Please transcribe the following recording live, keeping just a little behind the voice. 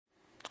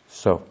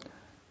So,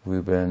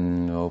 we've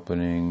been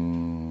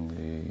opening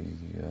the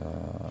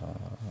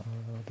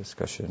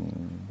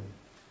discussion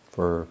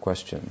for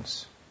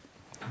questions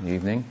in the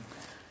evening,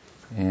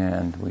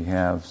 and we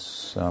have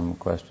some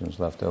questions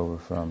left over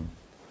from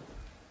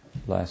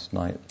last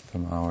night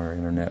from our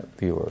internet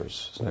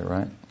viewers. Is that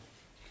right?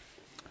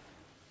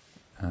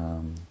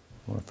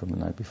 Or from the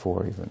night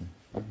before even.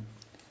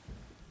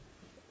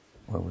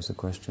 What was the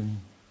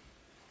question?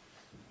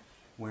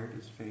 Where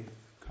does faith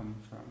come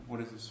from?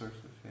 What is the source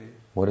of faith?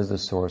 What is the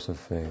source of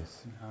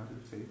faith? And how do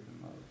faith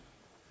and love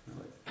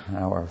relate?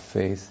 How are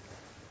faith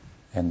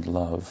and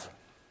love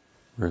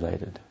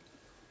related?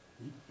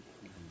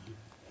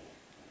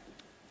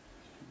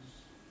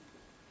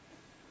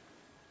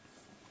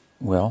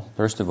 Well,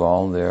 first of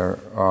all, there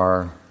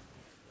are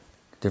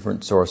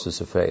different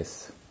sources of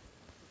faith.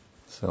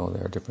 So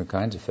there are different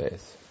kinds of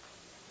faith.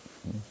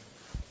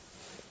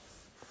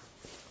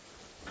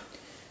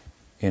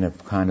 In a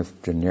kind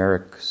of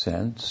generic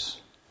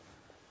sense,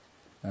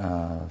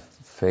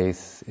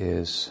 faith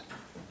is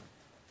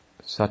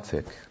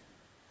sattvic.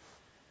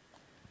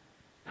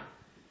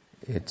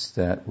 It's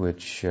that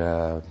which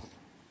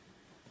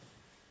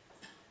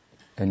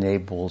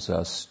enables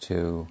us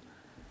to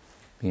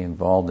be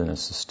involved in a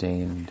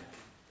sustained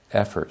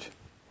effort.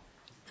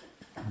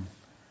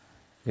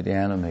 It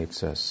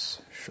animates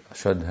us.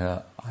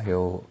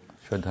 Shraddhamayo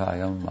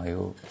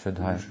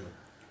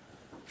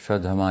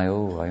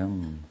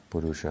ayam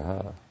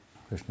purushaha.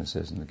 Krishna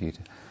says in the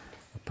Gita,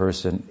 a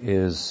person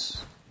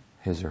is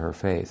his or her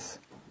faith.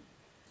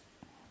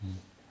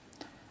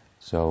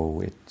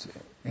 So it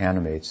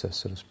animates us,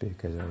 so to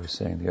speak, as I was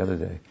saying the other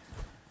day,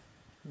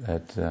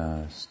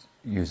 that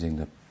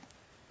using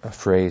a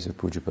phrase of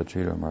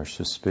Pujapati Maharaj,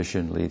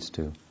 suspicion leads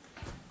to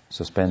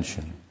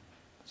suspension.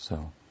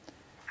 So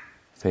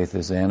faith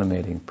is an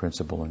animating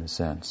principle in a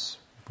sense.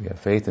 If we have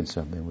faith in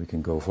something, we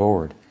can go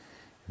forward.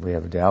 If we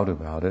have a doubt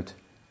about it,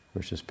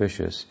 we're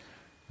suspicious,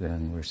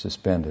 then we're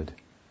suspended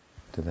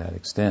to that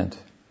extent.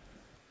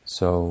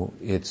 So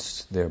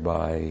it's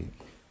thereby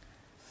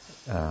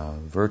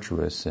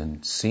virtuous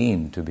and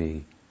seen to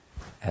be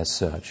as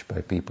such by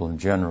people in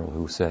general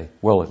who say,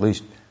 well, at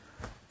least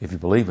if you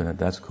believe in it,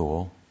 that's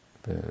cool.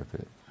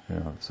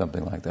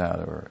 Something like that.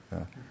 Or,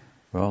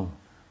 well,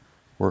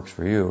 works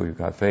for you, you've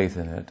got faith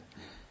in it.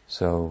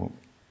 So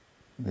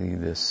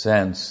the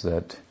sense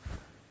that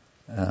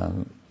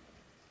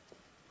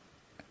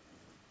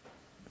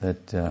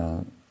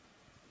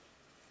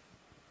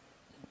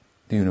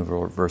the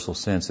universal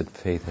sense that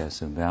faith has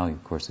some value.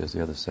 Of course, there's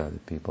the other side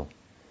that people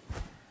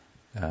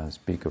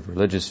speak of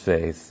religious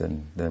faith,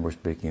 and then we're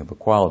speaking of a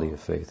quality of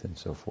faith and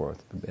so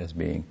forth, as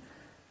being,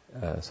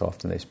 so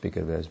often they speak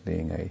of it as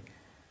being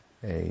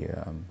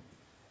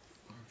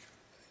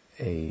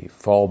a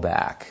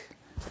fallback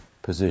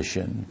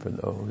position for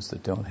those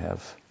that don't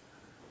have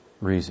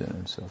reason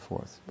and so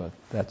forth. But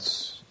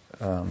that's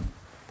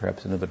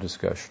perhaps another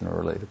discussion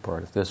or a later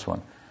part of this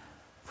one.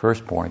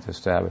 First point to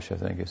establish, I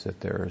think, is that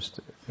there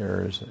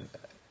is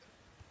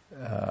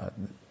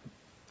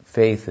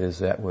faith is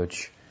that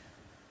which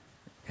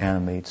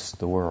animates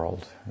the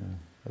world.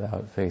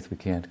 Without faith, we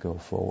can't go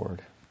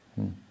forward.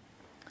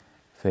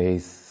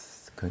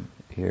 Faith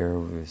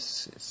here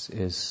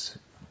is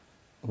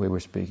we were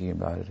speaking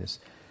about it, is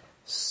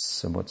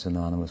somewhat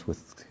synonymous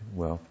with,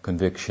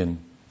 conviction,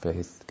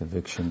 faith,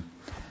 conviction.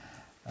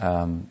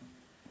 And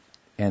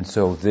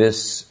so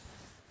this,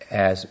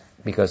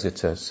 because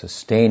it's a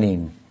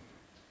sustaining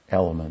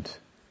element,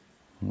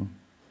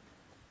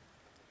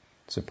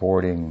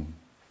 supporting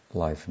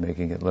life,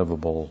 making it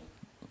livable,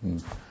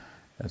 and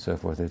so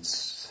forth, it's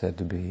said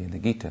to be in the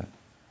Gita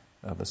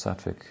of a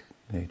sattvic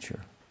nature.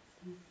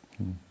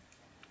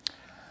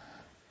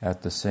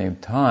 At the same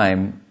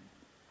time,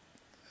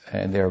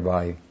 and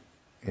thereby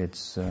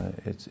it's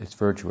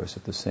virtuous.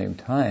 At the same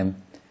time,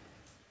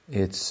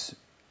 there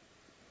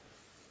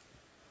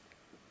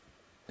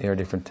are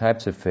different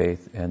types of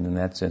faith, and in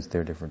that sense,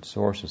 there are different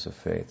sources of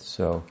faith.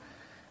 So,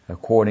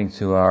 according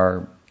to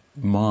our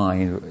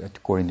mind,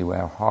 according to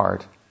our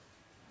heart,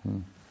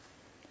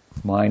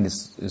 mind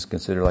is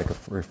considered like a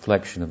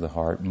reflection of the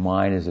heart.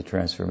 Mind is a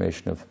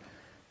transformation of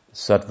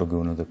sattva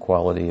guna, the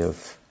quality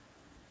of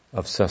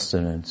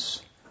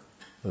sustenance,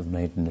 of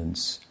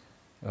maintenance,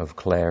 of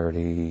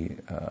clarity,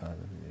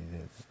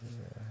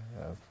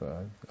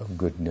 of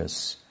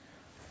goodness.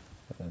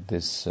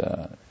 This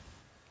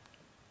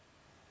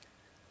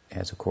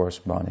has a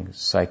corresponding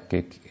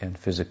psychic and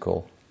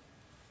physical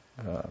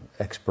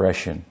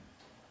expression.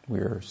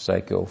 We're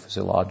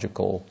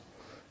psychophysiological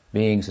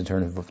beings in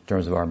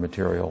terms of our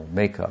material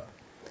makeup,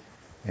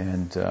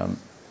 and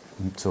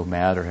so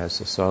matter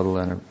has a subtle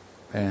and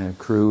a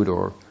crude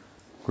or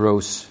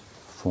gross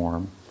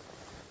form.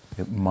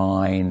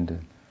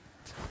 Mind,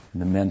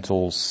 the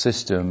mental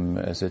system,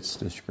 as it's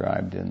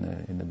described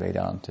in the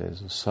Vedanta,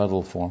 is a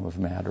subtle form of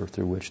matter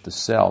through which the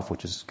self,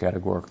 which is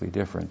categorically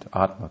different,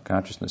 Atma,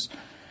 consciousness,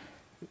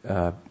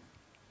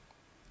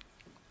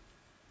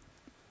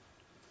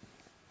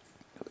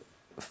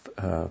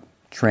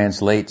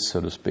 translates,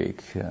 so to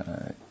speak,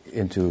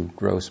 into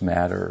gross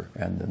matter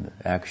and the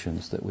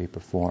actions that we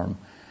perform.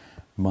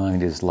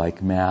 Mind is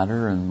like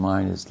matter, and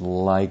mind is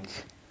like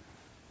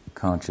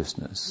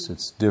consciousness.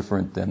 It's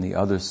different than the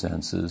other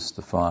senses,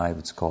 the five.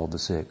 It's called the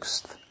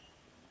sixth,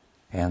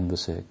 and the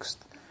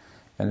sixth.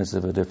 And it's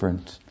of a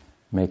different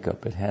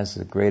makeup. It has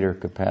a greater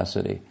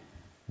capacity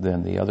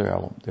than the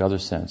other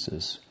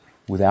senses,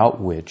 without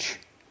which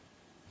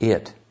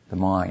it, the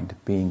mind,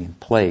 being in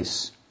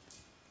place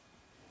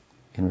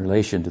in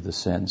relation to the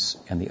sense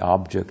and the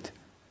object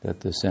that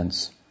the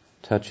sense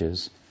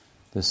touches,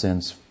 the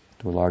sense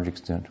to a large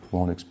extent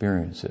won't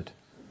experience it.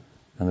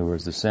 In other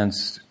words, the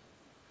sense,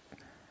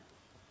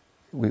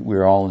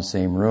 we're all in the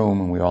same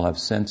room and we all have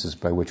senses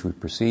by which we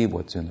perceive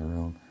what's in the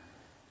room.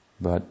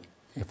 But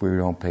if we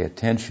don't pay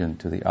attention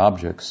to the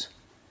objects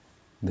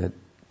that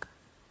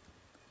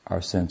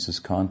our senses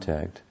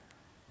contact,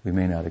 we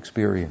may not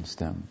experience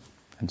them.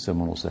 And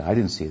someone will say, I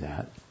didn't see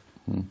that.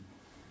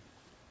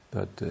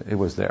 But it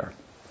was there.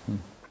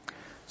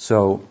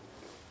 So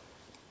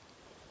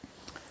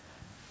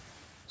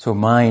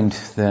mind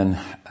then,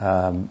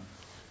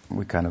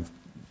 we kind of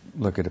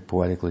look at it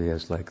poetically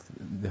as like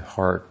the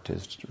heart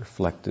is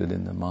reflected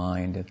in the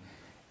mind,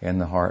 and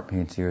the heart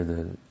means here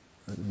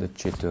the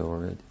chitta,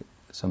 or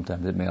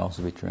sometimes it may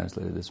also be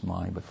translated as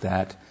mind, but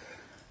that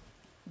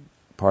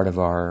part of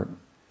our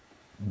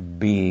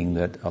being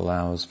that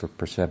allows for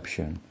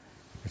perception.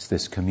 It's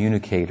this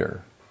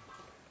communicator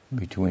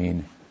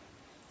between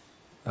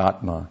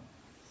Atma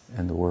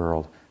and the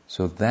world.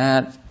 So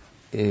that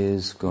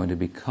is going to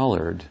be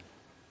colored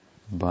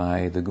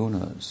by the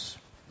gunas.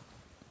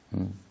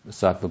 The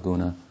sattva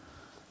guna,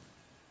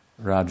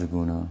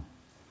 rajaguna,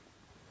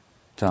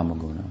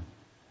 tamaguna.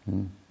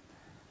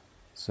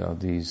 So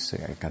these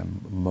kind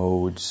of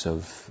modes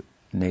of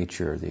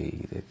nature,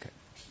 the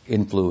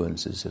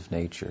influences of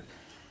nature,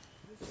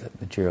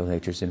 material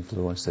nature's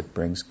influence that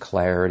brings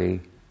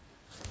clarity,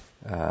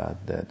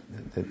 that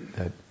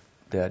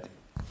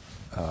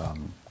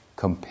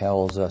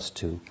compels us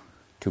to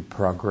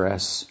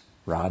progress,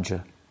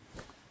 raja,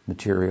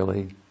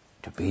 materially,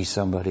 to be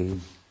somebody,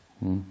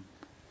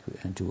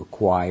 and to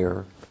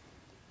acquire,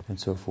 and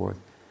so forth.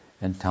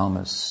 And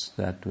tamas,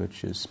 that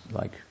which is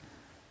like,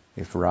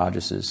 if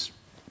rajas is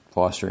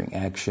fostering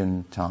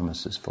action,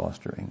 tamas is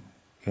fostering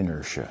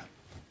inertia.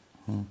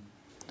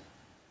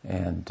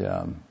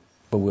 And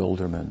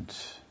bewilderment.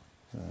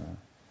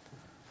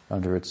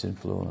 Under its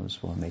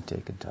influence, one may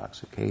take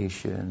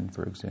intoxication,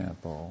 for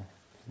example,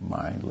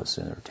 mindless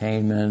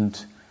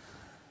entertainment,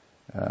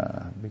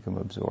 become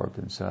absorbed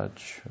in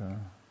such,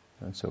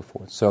 and so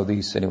forth. So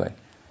these, anyway,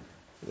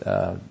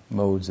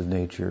 modes of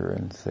nature,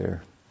 and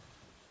they're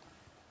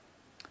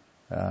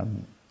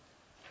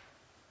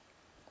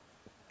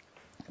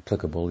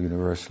applicable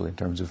universally in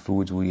terms of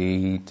foods we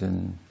eat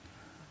and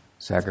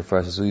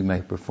sacrifices we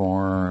may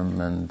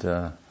perform,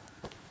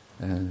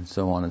 and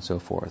so on and so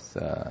forth,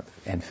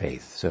 and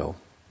faith. So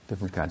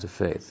different kinds of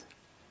faith.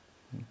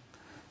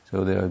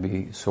 So there will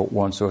be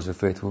one source of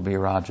faith will be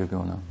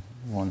Rajaguna,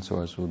 one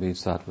source will be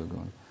Sattva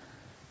guna,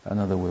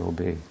 another will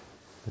be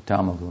the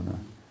Tamaguna,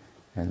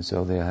 and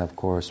so they have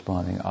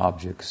corresponding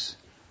objects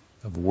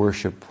of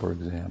worship, for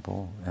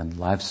example, and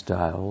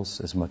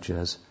lifestyles, as much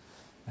as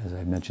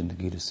I mentioned, the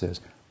Gita says,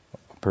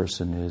 a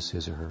person is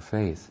his or her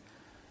faith.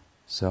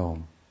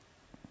 So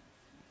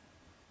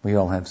we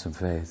all have some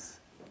faith,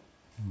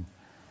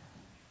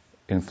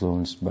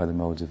 influenced by the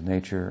modes of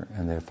nature,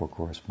 and therefore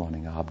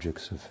corresponding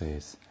objects of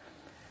faith.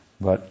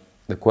 But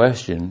the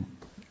question,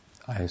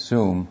 I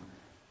assume,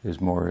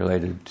 is more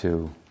related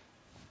to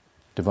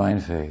divine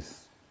faith.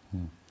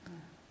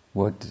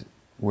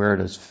 Where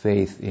does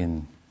faith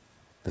in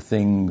the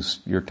things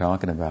you're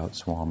talking about,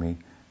 Swami,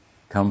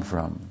 come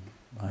from?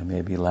 I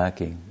may be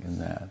lacking in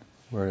that.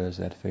 Where does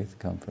that faith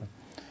come from?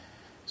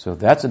 So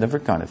that's a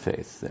different kind of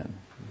faith then.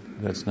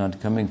 That's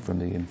not coming from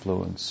the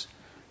influence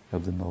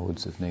of the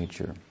modes of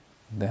nature.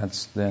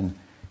 That's then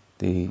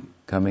the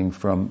coming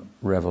from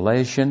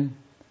revelation,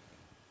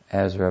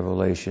 as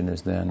revelation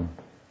is then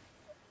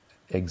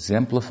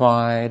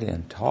exemplified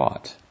and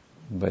taught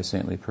by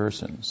saintly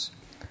persons.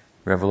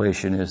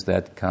 Revelation is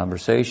that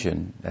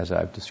conversation, as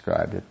I've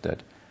described it,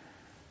 that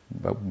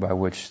by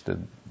which the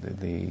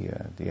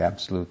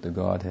Absolute, the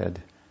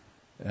Godhead,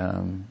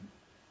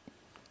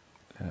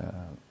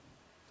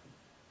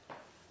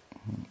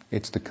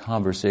 it's the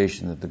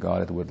conversation that the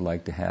Godhead would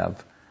like to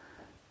have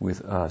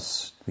with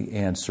us, the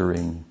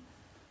answering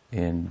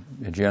in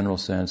a general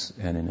sense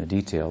and in a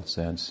detailed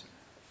sense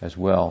as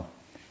well.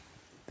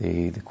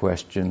 The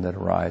question that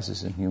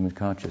arises in human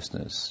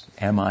consciousness: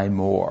 am I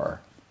more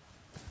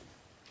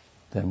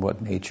than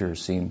what nature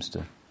seems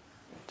to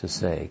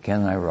say?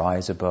 Can I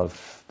rise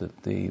above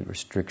the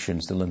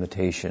restrictions, the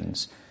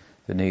limitations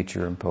that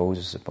nature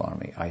imposes upon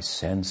me? I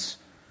sense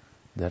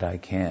that I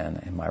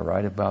can. Am I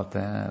right about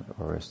that,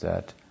 or is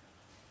that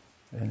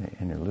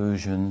an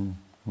illusion?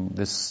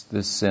 This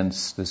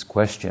sense, this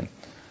question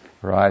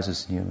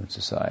arises in human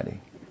society.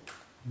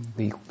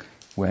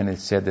 When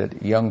it's said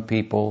that young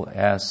people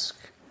ask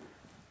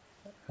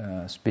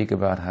speak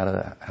about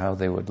how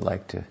they would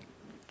like to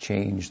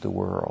change the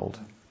world,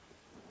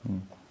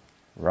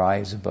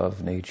 rise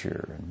above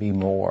nature and be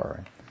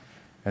more.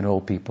 And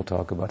old people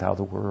talk about how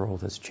the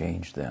world has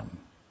changed them.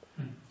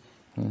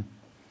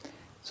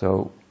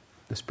 So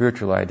the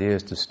spiritual idea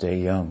is to stay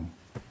young.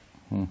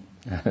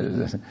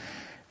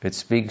 It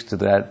speaks to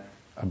that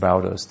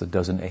about us that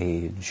doesn't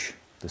age,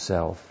 the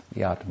self,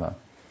 the Atma,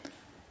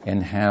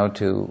 and how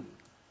to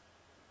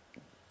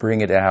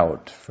bring it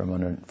out from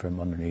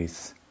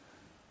underneath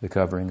the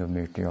covering of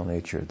material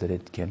nature,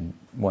 that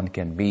one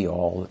can be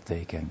all that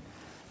they can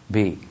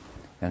be.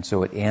 And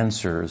so it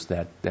answers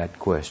that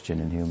question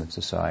in human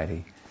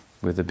society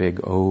with a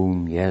big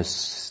Om,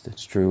 yes,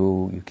 that's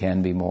true, you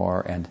can be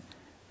more, and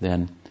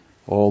then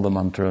all the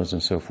mantras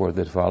and so forth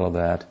that follow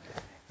that,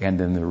 and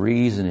then the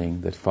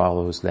reasoning that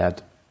follows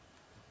that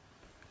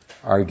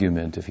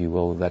argument, if you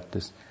will,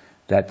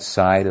 that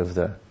side of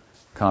the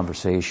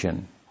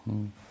conversation,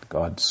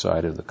 God's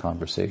side of the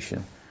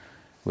conversation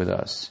with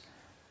us,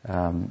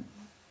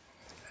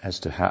 as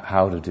to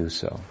how to do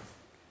so.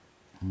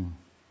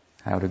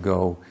 How to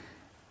go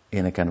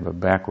in a kind of a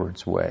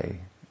backwards way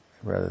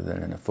rather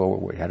than in a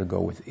forward way. How to go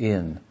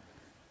within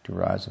to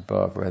rise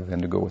above rather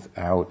than to go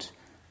without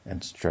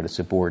and try to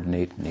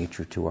subordinate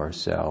nature to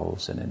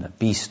ourselves and in a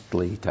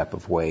beastly type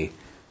of way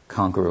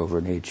conquer over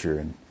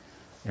nature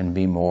and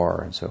be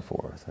more and so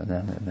forth. And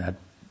then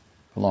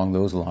along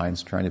those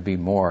lines, trying to be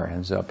more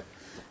ends up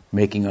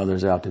making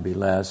others out to be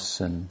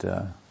less, and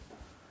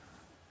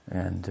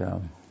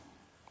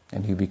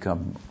you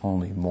become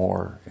only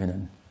more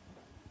in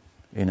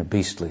a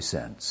beastly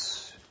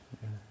sense.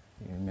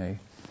 You may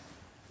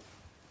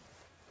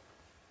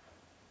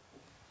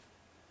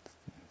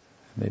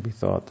maybe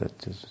thought that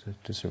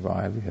to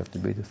survive you have to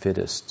be the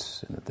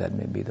fittest, and that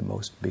may be the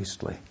most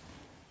beastly.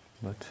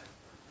 But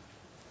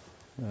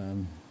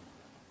the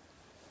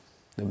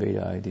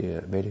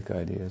Vedic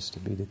idea is to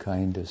be the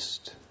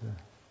kindest.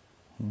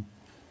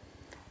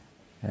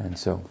 And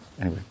so,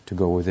 anyway, to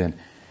go within.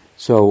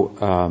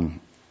 So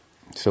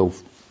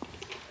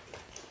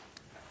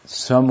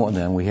someone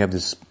then, we have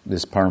this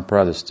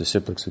parampara, this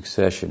disciplic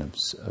succession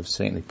of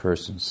saintly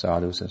persons,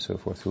 sadhus and so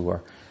forth, who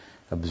are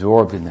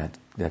absorbed in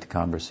that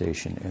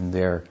conversation, and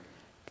they're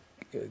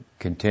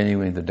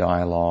continuing the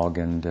dialogue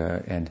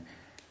and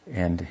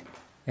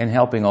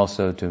helping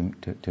also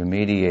to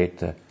mediate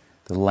the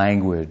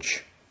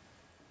language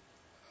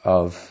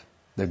of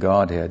the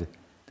Godhead,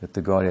 that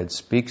the Godhead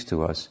speaks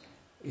to us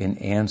in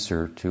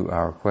answer to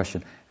our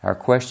question. Our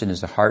question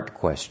is a heart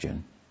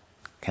question.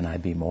 Can I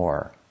be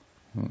more?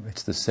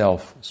 It's the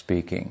self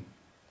speaking.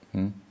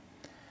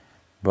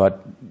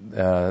 But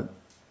the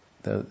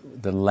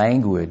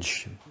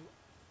language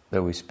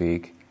that we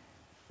speak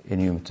in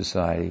human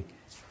society,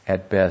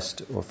 at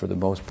best, or for the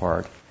most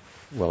part,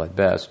 well, at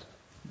best,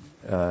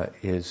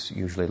 is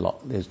usually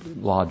is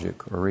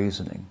logic or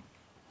reasoning.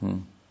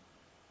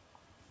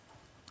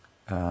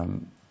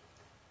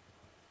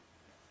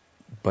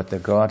 But the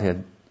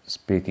Godhead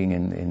speaking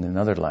in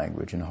another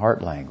language, in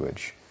heart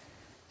language.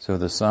 So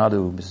the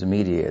sadhu is a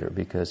mediator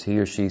because he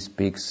or she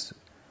speaks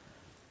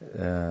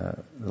the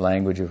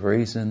language of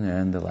reason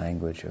and the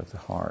language of the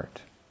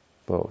heart,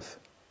 both.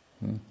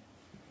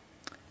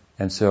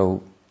 And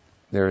so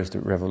there's the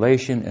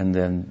revelation, and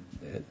then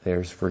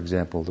there's, for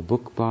example, the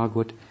book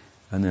Bhagavad,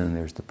 and then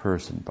there's the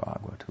person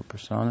Bhagavad, who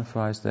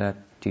personifies that,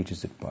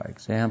 teaches it by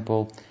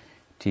example,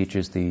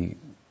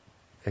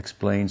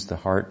 explains the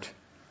heart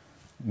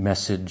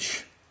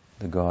message,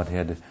 the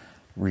Godhead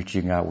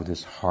reaching out with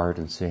his heart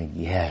and saying,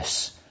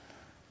 yes,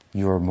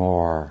 you're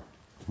more.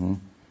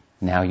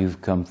 Now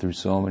you've come through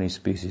so many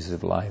species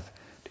of life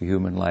to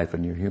human life,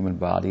 and your human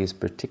body is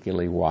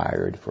particularly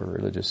wired for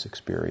religious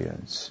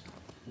experience.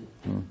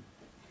 So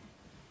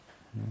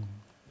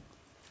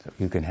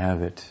you can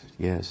have it,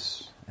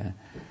 yes.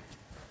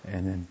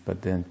 And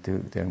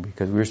then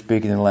because we're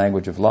speaking in the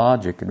language of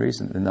logic and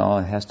reason, then all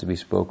it has to be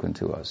spoken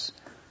to us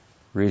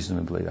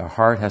reasonably. Our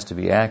heart has to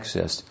be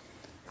accessed,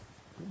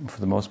 for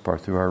the most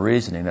part, through our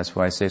reasoning. That's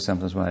why I say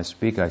sometimes when I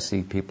speak, I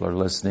see people are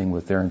listening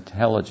with their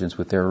intelligence,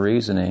 with their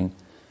reasoning,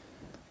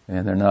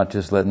 and they're not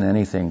just letting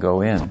anything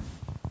go in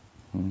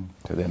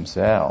to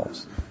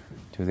themselves,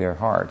 to their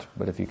heart.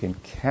 But if you can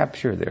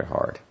capture their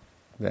heart,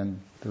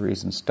 then the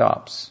reason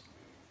stops.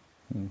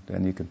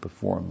 Then you can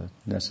perform the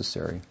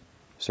necessary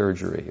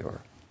surgery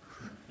or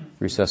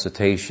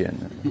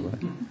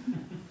resuscitation,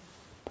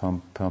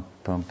 pump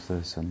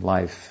some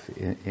life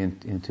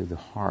into the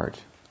heart.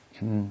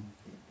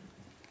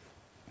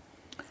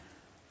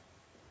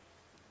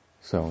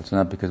 So it's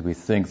not because we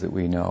think that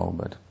we know,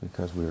 but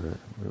because we're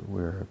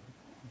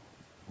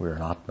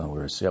an Atma,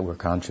 we're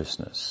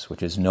consciousness,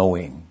 which is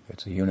knowing.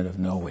 It's a unit of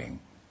knowing.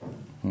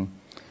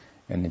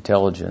 And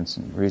intelligence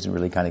and reason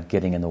really kind of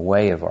getting in the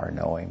way of our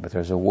knowing, but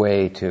there's a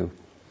way to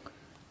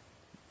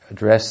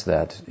address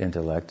that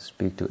intellect,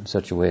 speak to it in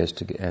such a way as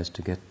to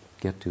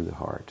get to the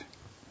heart.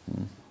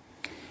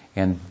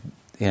 And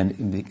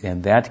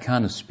that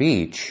kind of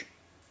speech,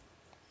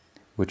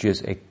 which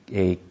is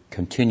a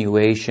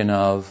continuation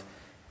of,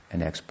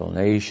 an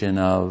explanation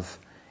of,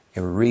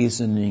 a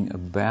reasoning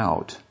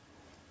about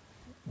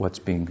what's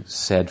being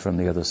said from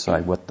the other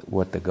side,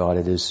 what the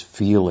Godhead is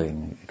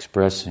feeling,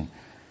 expressing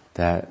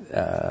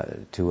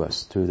that to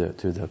us through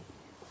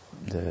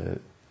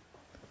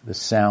the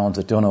sounds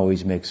that don't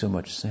always make so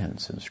much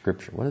sense in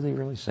Scripture. What are they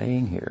really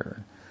saying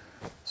here?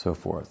 So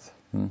forth.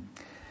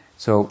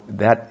 So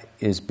that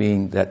is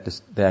being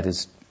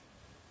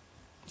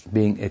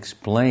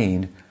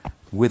explained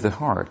with the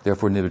heart.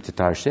 Therefore,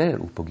 nivrittarshe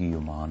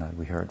upagiyumana,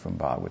 we heard from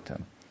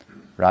Bhagavatam.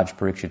 Raj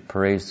Parikshit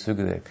praised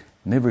Sukadeva,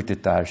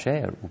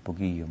 nivrittarshe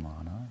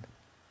upagiyumana.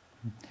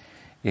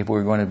 If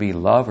we're going to be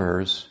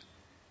lovers,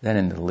 then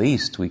in the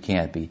least we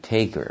can't be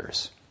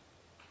takers.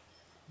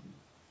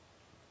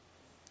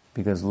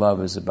 Because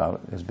love is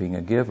being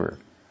a giver.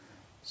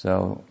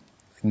 So,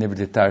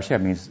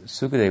 nivrittarshe means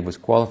Sukadeva was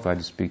qualified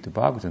to speak to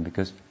Bhagavatam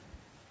because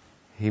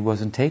he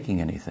wasn't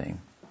taking anything.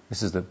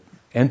 This is the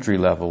entry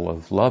level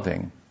of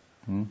loving.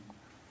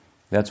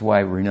 That's why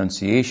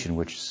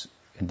renunciation,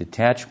 and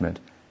detachment,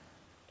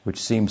 which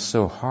seems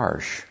so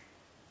harsh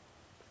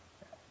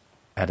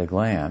at a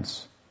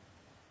glance,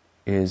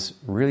 is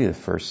really the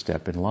first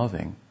step in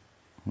loving.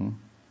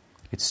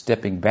 It's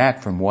stepping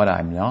back from what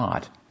I'm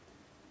not,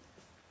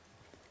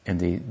 and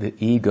the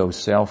ego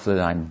self that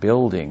I'm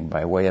building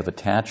by way of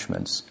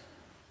attachments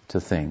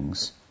to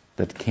things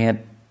that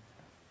can't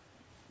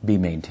be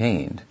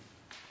maintained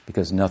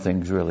because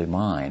nothing's really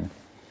mine.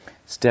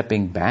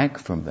 Stepping back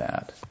from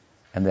that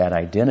and that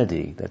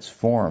identity that's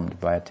formed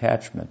by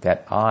attachment,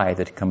 that I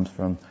that comes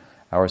from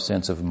our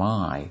sense of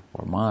my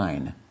or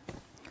mine,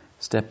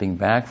 stepping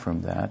back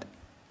from that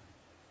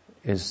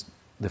is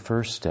the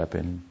first step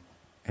in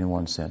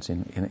one sense,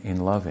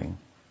 in loving.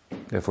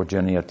 Therefore,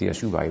 janayati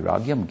ashu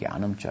vairagyam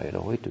jnanam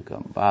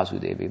chayarohitukam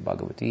vasudevi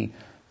bhagavati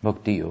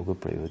bhakti yoga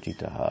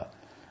prayojitaha.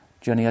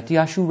 Janayati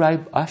ashu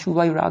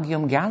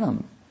vairagyam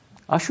jnanam.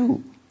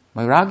 Ashu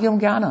vairagyam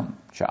jnanam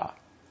cha.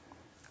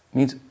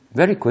 Means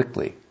very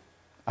quickly.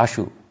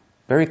 Ashu,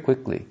 very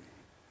quickly.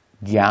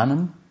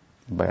 Jnanam,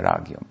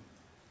 vairagyam.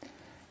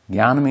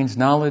 Jnana means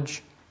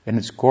knowledge, and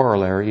its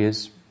corollary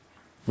is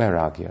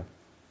vairagya.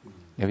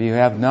 If you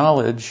have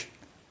knowledge,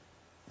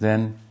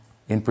 then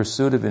in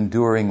pursuit of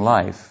enduring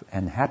life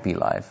and happy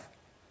life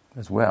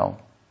as well,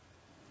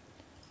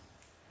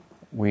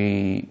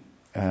 we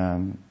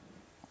don't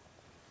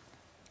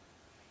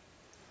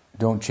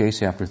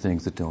chase after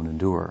things that don't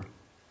endure.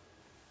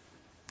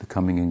 The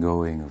coming and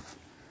going of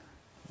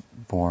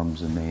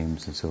forms and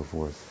names and so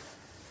forth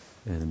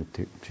in the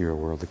material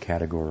world, the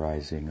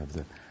categorizing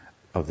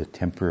of the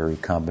temporary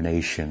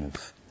combination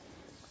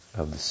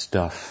of the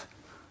stuff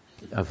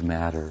of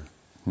matter,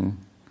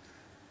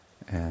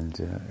 and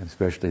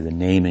especially the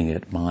naming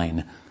it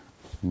mine.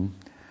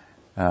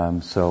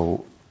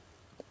 So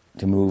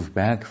to move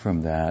back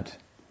from that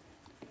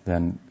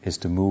then is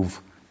to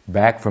move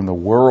back from the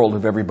world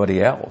of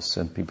everybody else.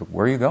 And people,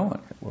 where are you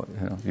going? Well,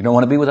 you don't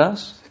want to be with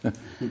us?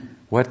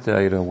 What?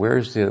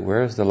 Where's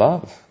the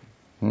love?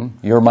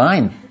 You're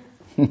mine.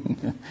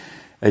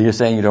 Are you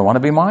saying you don't want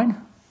to be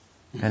mine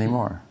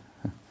anymore?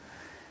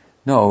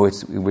 No,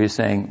 we're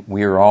saying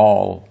we're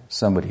all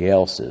somebody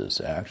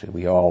else's. Actually,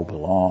 we all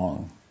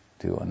belong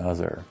to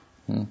another.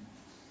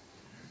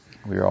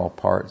 We're all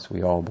parts.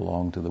 We all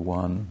belong to the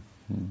one.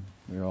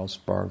 We're all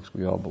sparks.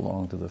 We all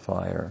belong to the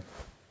fire.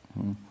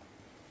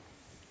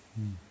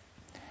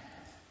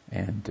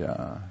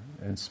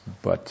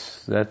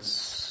 But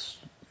that's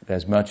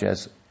as much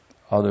as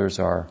others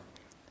are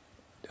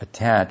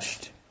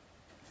attached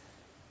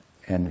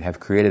and have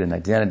created an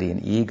identity,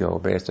 an ego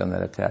based on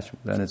that attachment,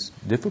 then it's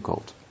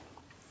difficult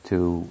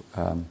to,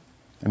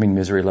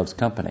 misery loves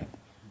company.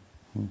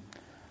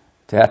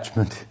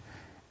 Attachment,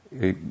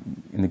 in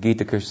the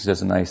Gita, Krishna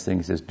says a nice thing,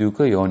 he says,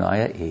 dukkha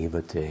yonaya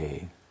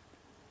evate,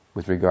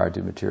 with regard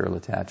to material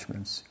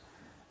attachments.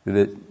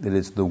 That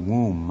it's the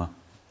womb,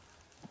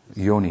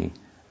 yoni,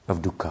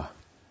 of dukkha,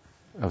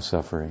 of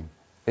suffering.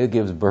 It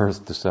gives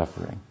birth to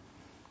suffering.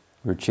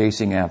 We're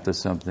chasing after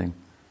something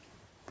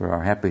for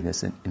our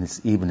happiness, and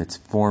it's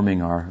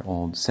forming our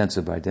own sense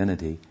of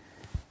identity,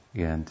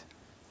 and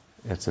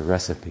it's a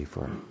recipe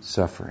for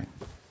suffering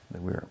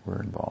that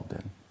we're involved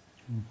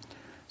in.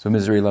 So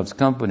misery loves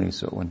company.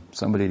 So when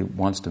somebody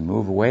wants to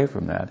move away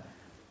from that,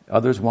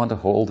 others want to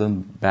hold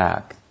them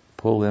back,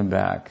 pull them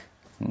back.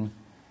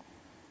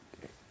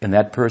 And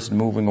that person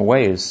moving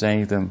away is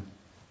saying to them,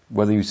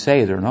 whether you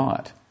say it or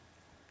not,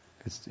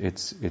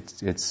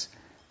 it's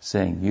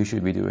saying you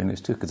should be doing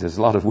this too, because there's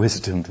a lot of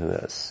wisdom to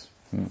this.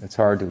 It's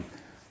hard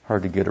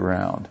to get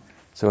around.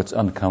 So it's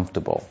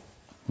uncomfortable.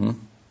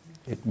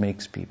 It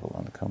makes people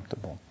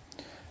uncomfortable.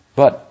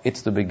 But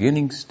it's the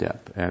beginning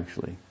step,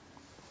 actually,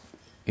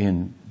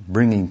 in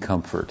bringing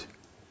comfort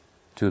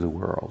to the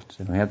world.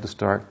 And we have to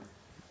start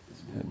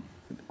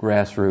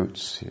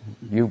grassroots.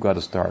 You've got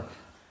to start.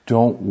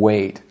 Don't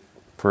wait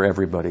for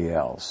everybody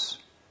else.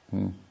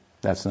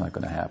 That's not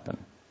going to happen.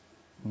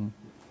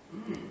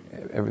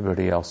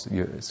 Everybody else,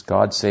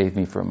 God save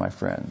me from my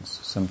friends.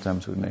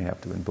 Sometimes we may have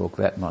to invoke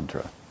that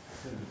mantra.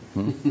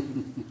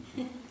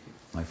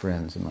 My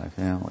friends and my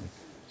family.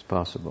 It's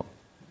possible.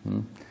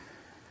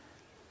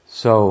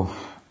 So,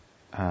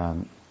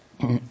 so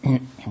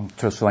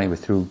anyway,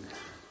 through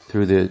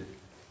the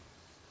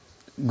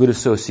good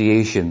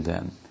association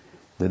then,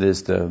 that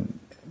is the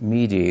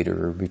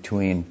mediator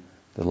between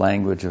the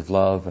language of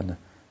love and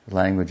the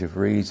language of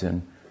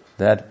reason,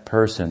 that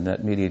person,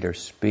 that mediator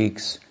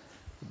speaks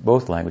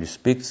both languages,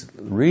 speaks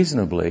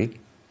reasonably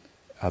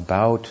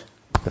about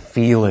the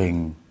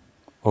feeling,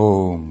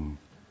 Om.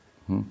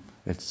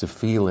 It's the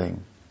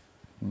feeling.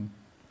 And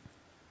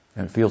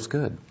it feels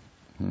good.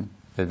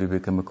 That we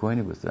become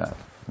acquainted with that.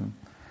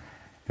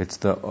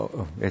 It's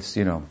what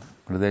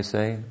do they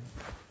say?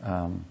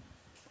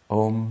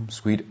 Om,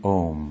 sweet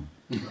Om.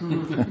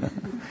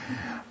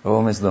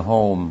 Om is the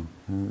home.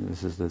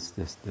 This is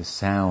the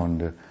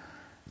sound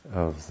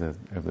of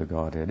the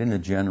Godhead in a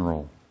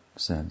general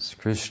sense.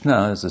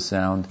 Krishna is a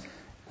sound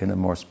in a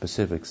more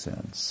specific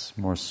sense,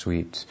 more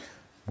sweet,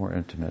 more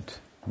intimate.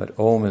 But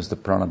Om is the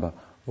pranava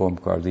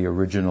Omkar, the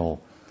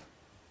original,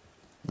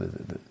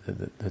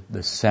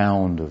 the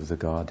sound of the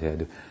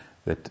Godhead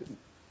that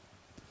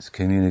is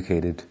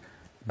communicated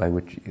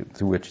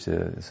through which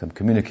some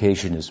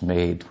communication is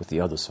made with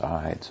the other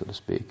side, so to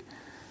speak.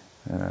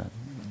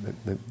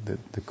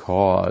 The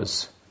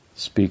cause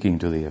speaking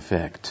to the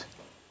effect.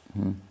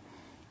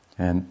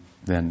 And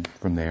then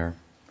from there,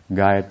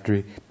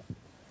 Gayatri,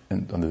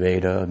 and on the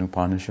Veda, and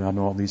Upanishad, and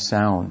all these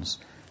sounds.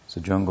 It's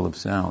a jungle of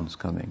sounds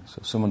coming.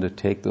 So someone to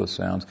take those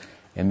sounds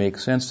and make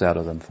sense out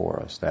of them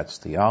for us. That's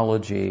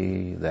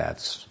theology,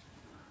 that's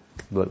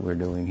what we're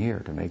doing here,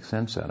 to make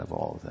sense out of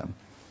all of them.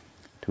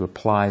 To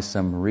apply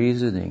some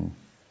reasoning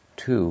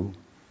to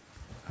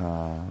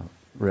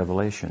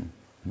revelation.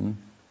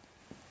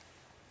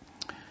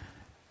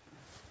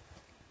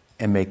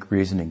 And make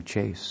reasoning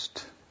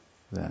chaste,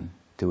 then,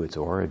 to its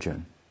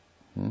origin.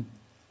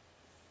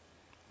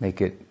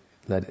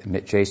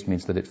 Chaste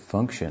means let it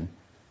function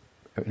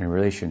in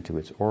relation to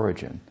its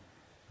origin,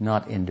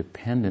 not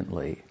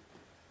independently,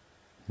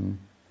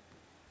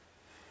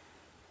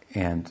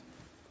 and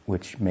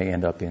which may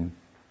end up in,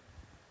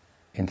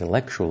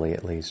 intellectually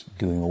at least,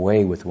 doing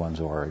away with one's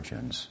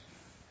origins,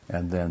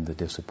 and then the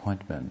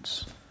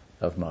disappointments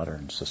of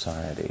modern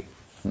society,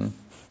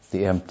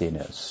 the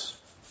emptiness,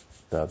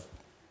 the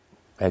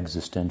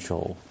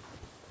existential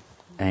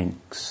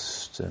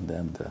angst, and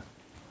then the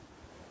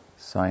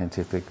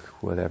scientific,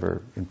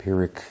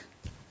 empiric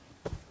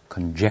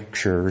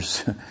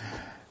conjectures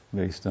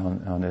based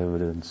on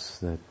evidence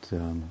that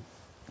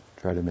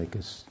try to make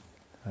us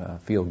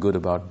feel good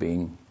about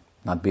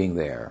not being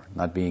there,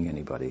 not being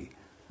anybody.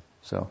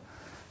 So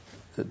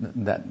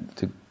that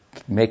to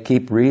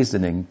keep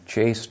reasoning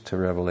chaste to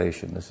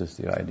revelation. This is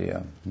the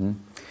idea.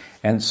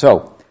 And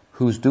so,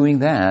 who's doing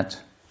that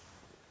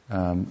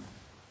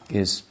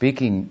is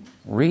speaking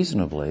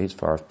reasonably as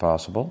far as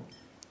possible,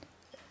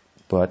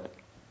 but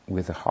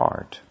with a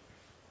heart.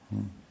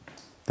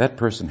 That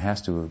person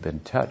has to have been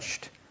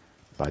touched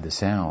by the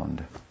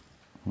sound.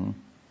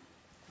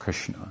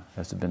 Krishna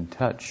has to have been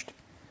touched,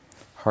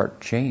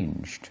 heart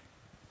changed,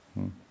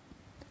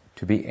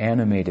 to be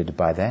animated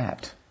by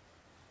that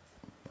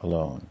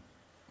alone.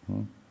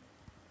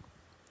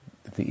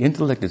 If the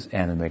intellect is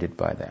animated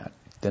by that,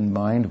 then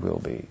mind will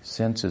be,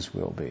 senses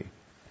will be.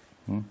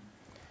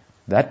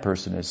 That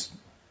person is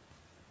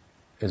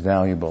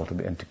valuable to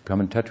be, and to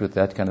come in touch with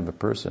that kind of a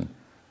person,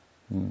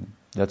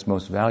 that's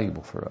most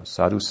valuable for us.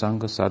 Sadhu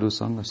Sangha,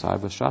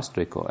 Sarva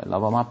Shastri Koi,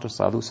 Lavamatra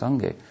Sadhu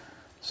Sanghe,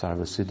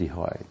 Sarva Siddhi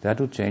Hoy. That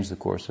will change the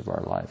course of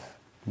our life.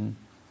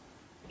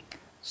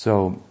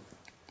 So,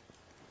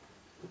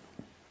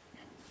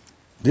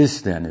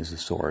 this then is the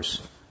source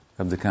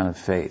of the kind of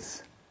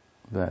faith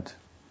that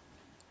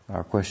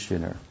our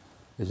questioner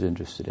is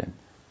interested in.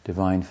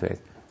 Divine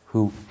faith.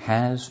 Who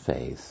has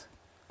faith?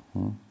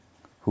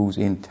 Who's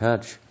in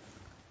touch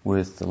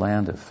with the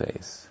land of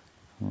faith?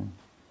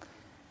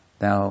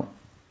 Now,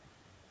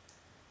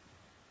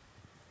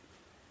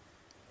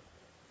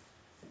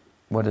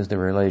 what is the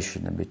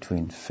relation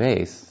between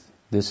faith,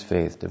 this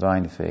faith,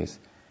 divine faith,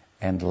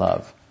 and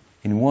love?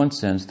 In one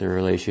sense, the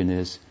relation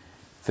is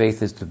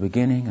faith is the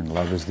beginning and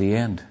love is the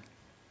end.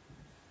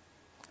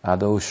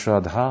 Ado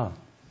Shraddha.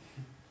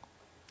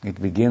 It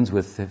begins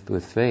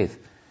with faith,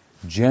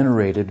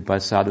 generated by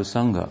sadhu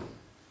sangha.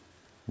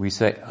 We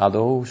say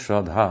Ado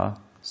Shraddha,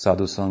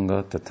 sadhu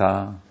sangha,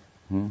 tata,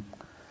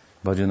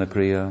 bhajana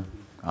kriya,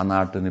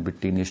 anartha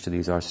nibritti nishta.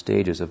 These are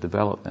stages of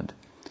development.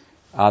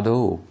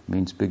 Ado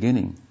means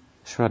beginning.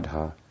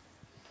 Shraddha.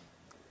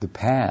 The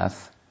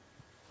path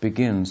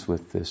begins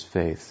with this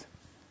faith.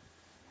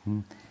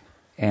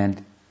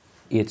 And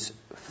it's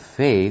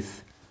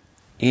faith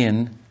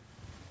in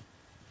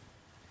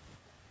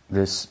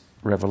this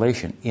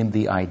revelation, in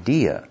the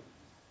idea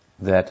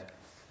that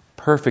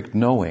perfect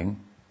knowing,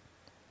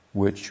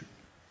 which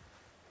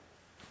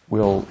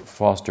will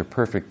foster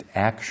perfect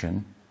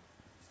action,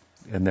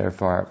 and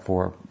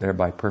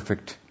thereby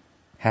perfect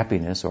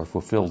happiness or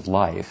fulfilled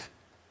life.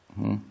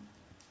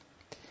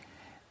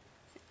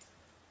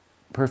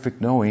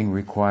 Perfect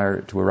knowing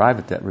to arrive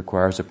at that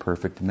requires a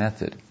perfect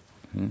method.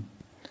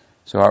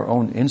 So our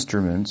own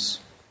instruments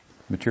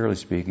materially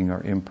speaking,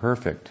 are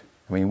imperfect.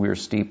 I mean, we are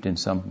steeped in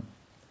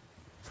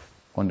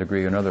one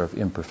degree or another of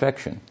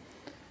imperfection.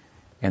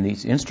 And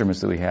these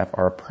instruments that we have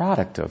are a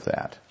product of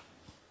that.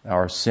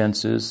 Our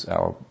senses,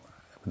 our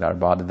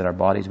body, that our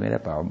body is made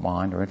up, our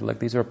mind, our intellect,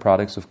 these are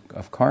products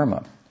of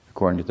karma,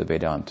 according to the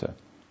Vedanta.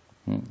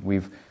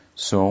 We've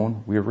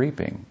sown, we're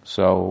reaping.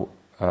 So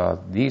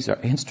these are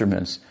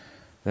instruments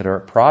that are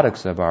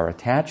products of our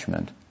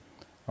attachment,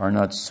 are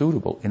not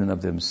suitable in and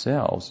of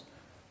themselves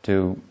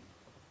to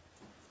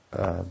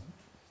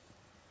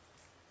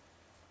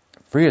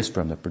free us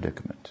from the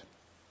predicament.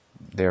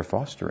 They're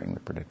fostering the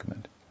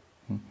predicament.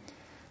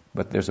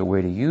 But there's a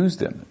way to use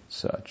them as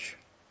such,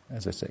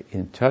 as I say,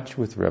 in touch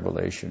with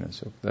revelation, and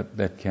so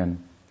that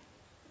can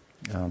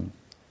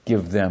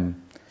give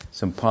them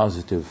some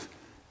positive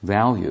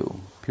value,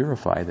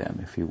 purify them,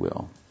 if you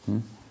will.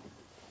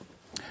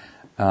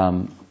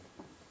 And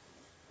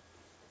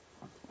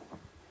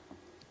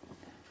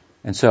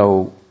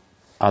so,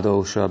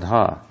 ado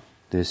shraddha,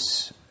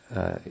 this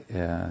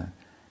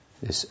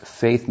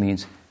faith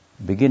means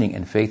beginning,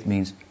 and faith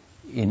means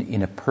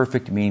in a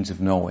perfect means of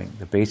knowing.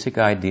 The basic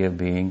idea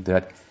being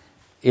that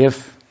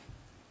if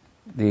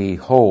the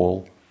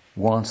whole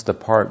wants the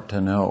part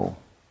to know,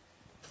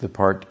 the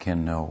part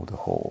can know the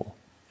whole.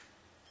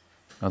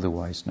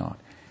 Otherwise not.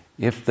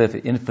 If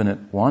the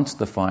infinite wants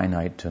the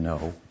finite to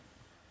know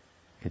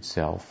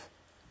itself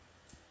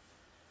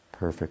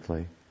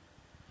perfectly,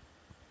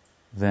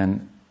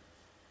 then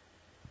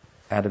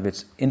out of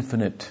its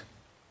infinite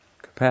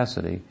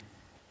capacity,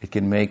 it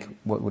can make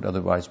what would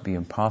otherwise be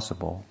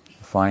impossible,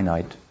 the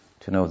finite,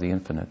 to know the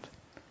infinite,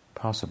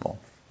 possible.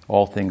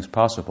 All things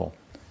possible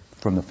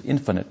from the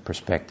infinite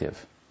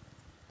perspective.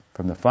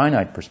 From the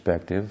finite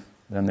perspective,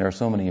 then there are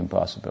so many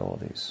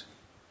impossibilities.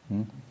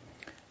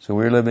 So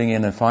we're living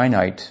in a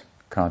finite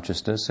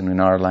consciousness, and in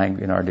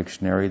our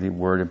dictionary, the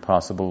word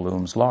impossible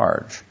looms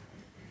large.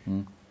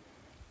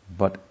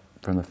 But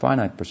from the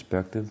finite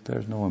perspective,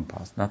 there's no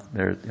impossible.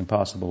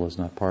 Impossible is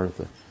not part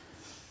of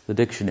the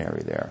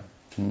dictionary there.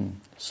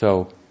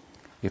 So,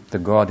 if the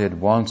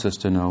Godhead wants us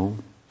to know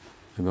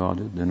the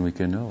Godhead, then we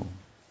can know.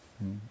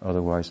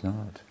 Otherwise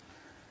not.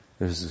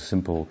 This is a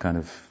simple kind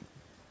of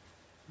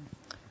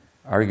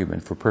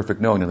argument for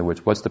perfect knowing. In other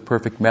words, what's the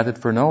perfect method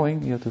for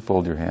knowing? You have to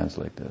fold your hands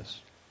like this.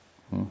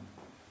 And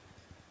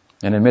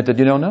admit that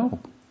you don't know.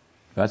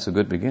 That's a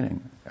good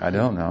beginning. I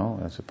don't know.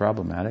 That's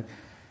problematic.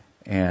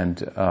 And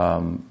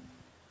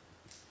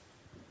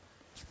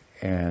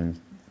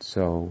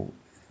so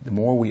the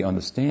more we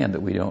understand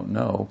that we don't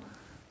know,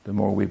 the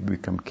more we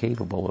become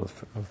capable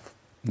of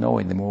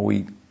knowing, the more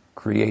we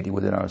create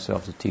within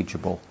ourselves a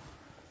teachable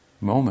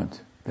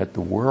moment that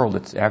the world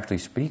that's actually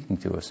speaking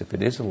to us, if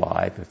it is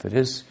alive, if it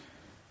is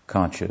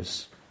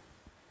conscious,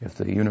 if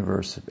the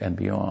universe and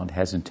beyond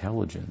has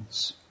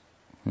intelligence,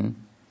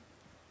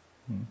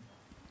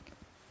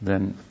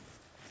 then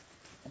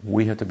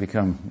we have to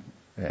become,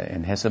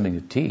 and has something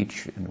to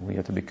teach, and we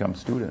have to become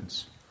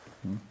students.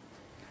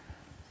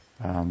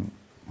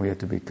 We have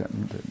to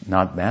become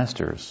not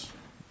masters.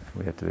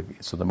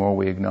 So the more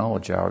we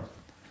acknowledge our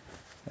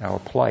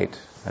plight.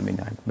 I mean,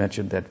 I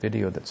mentioned that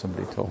video that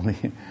somebody told me.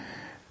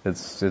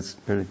 It's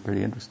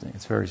pretty interesting.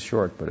 It's very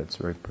short, but it's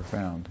very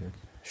profound.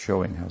 It's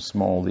showing how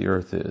small the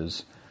Earth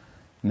is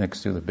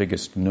next to the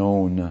biggest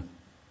known,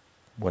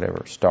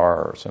 whatever,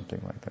 star or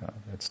something like that.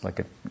 It's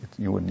like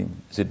you wouldn't even.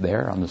 Is it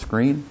there on the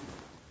screen?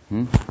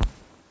 And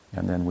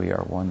then we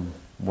are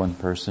one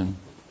person,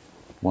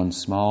 one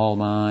small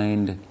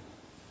mind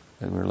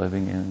that we're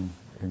living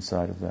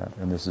inside of that.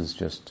 And this is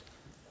just,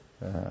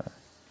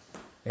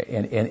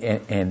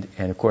 and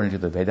according to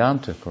the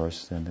Vedanta, of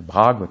course, and the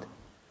Bhagavad,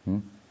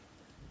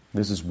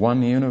 this is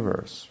one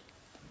universe.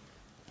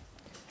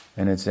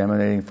 And it's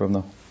emanating from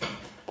the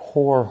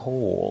pore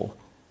hole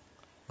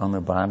on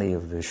the body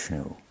of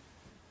Vishnu.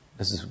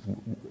 This is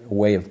a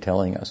way of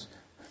telling us,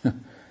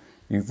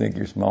 you think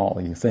you're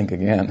small, you think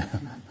again.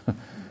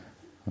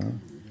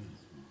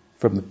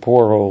 From the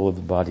pore hole of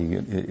the body,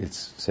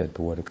 it's said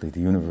poetically, the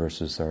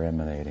universes are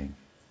emanating.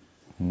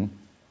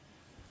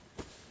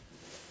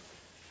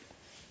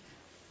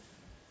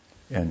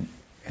 And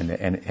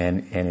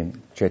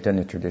in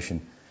Chaitanya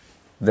tradition,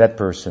 that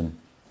person,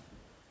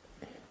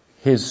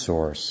 his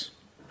source,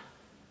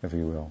 if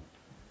you will,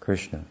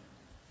 Krishna,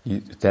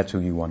 that's who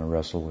you want to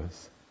wrestle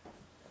with.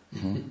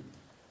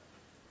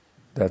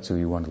 That's who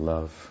you want to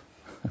love.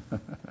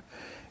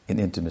 In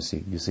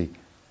intimacy, you see,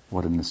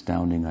 what an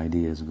astounding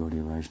idea is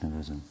Gaudiya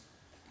Vaishnavism.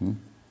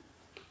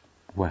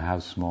 How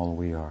small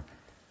we are.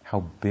 How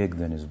big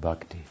then is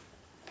bhakti?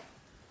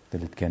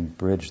 That it can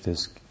bridge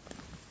this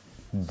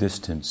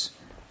distance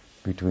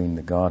between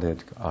the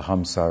Godhead,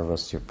 aham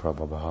sarvasya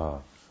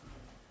prabhavaha,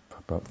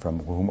 from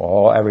whom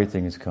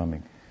everything is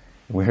coming.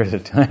 We're the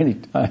tiny,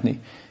 tiny,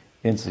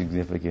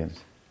 insignificant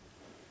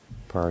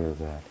part of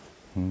that.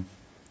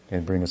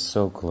 And bring us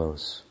so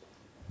close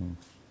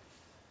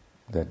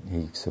that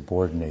he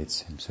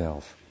subordinates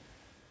himself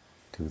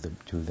to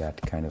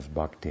that kind of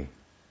bhakti.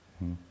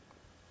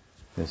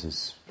 This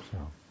is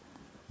so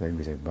Then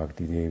we say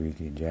Bhakti Devi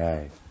ki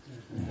Jai,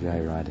 Jai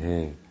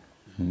Radhe.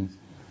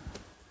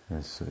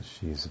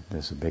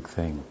 That's a big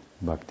thing,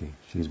 Bhakti.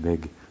 She's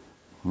big.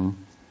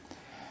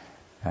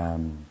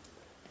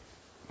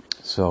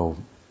 So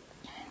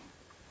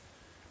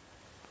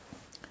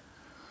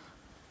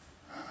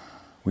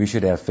we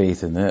should have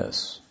faith in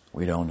this.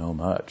 We don't know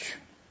much.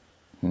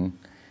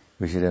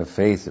 We should have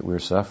faith that we're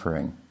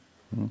suffering.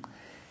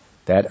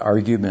 That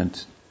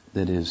argument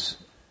that is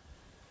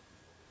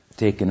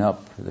taken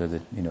up,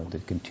 the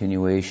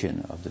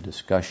continuation of the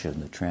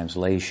discussion, the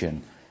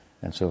translation,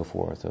 and so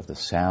forth, of the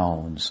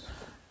sounds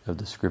of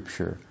the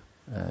scripture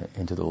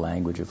into the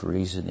language of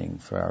reasoning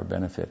for our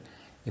benefit.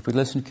 If we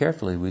listen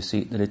carefully, we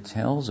see that it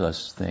tells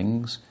us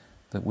things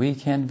that we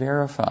can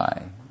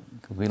verify.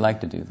 We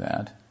like to do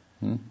that.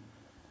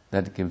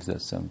 That gives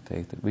us some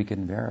faith that we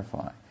can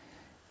verify.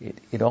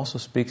 It also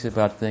speaks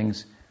about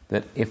things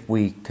that if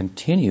we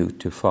continue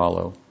to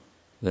follow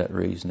that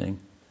reasoning,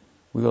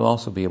 we will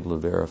also be able to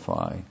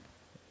verify.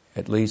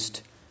 At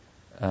least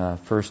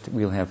first,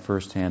 we'll have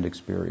first-hand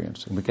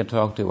experience. And we can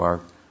talk to our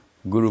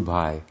Guru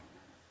Bhai,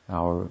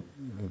 and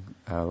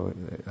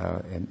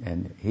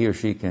he or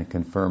she can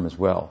confirm as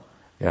well.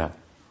 Yeah,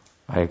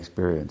 I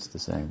experienced the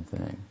same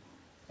thing.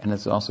 And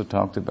it's also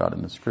talked about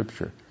in the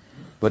scripture.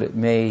 But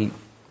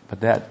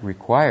that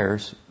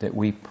requires that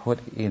we put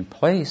in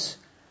place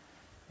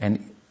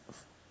and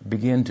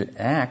begin to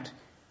act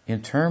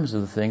in terms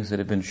of the things that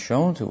have been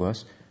shown to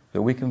us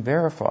that we can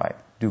verify.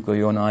 Dukkha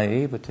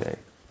yonaya evate.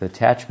 The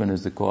attachment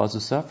is the cause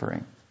of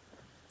suffering,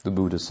 the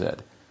Buddha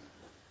said.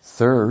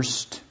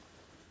 Thirst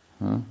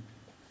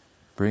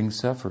brings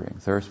suffering.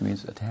 Thirst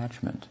means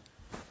attachment.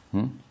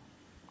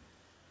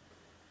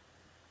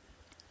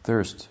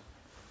 Thirst.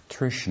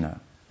 Trishna.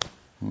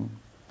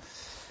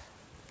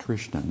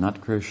 Trishna, not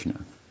Krishna.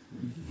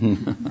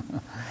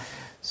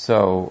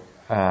 So,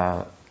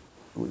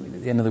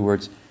 in other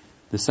words,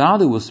 the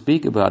sadhu will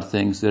speak about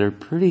things that are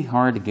pretty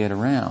hard to get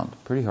around,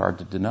 pretty hard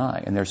to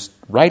deny. And they're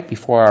right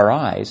before our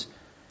eyes,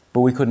 but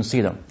we couldn't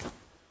see them.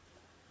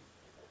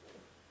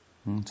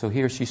 So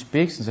he or she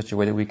speaks in such a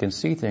way that we can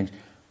see things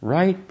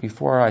right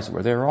before our eyes.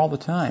 We're there all the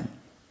time.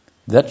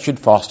 That should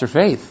foster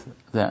faith,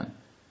 then,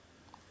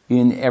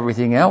 in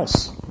everything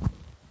else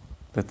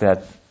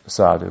that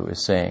sadhu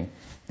is saying.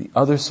 The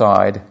other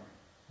side,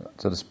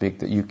 so to speak,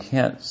 that you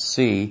can't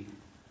see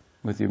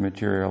with your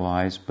material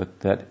eyes,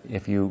 but that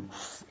if you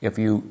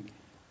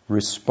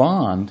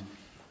respond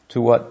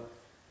to what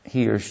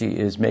he or she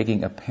is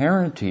making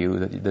apparent to you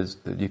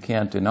that you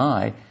can't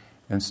deny,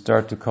 and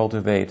start to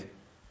cultivate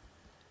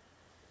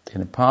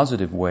in a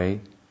positive way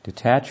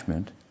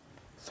detachment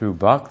through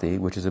bhakti,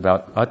 which is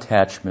about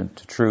attachment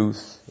to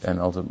truth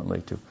and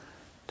ultimately to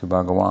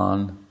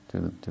Bhagavan,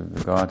 to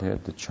the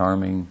Godhead, the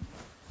charming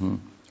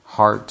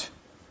heart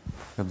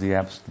of the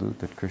Absolute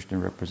that Krishna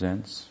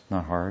represents.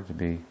 Not hard to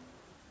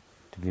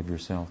give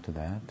yourself to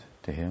that,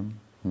 to Him.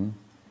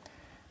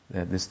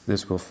 That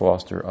this will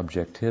foster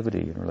objectivity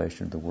in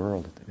relation to the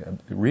world,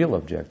 real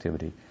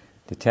objectivity,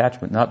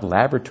 detachment, not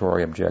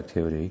laboratory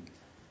objectivity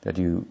that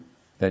you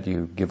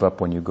give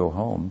up when you go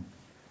home.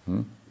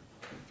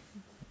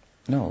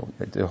 No,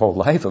 the whole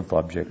life of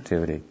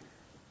objectivity.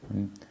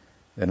 In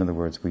other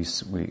words, we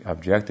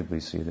objectively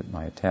see that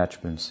my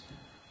attachments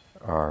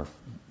are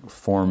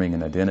forming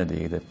an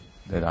identity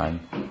that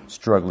I'm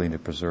struggling to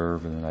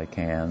preserve and that I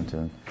can't,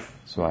 and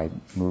so I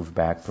move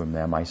back from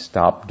them. I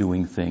stop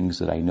doing things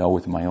that I know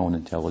with my own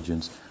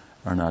intelligence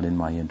are not in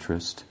my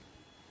interest.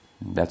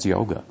 That's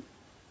yoga.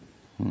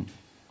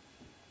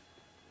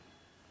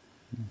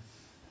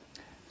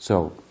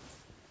 So,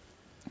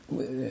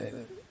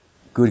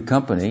 good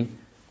company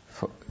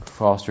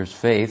fosters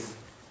faith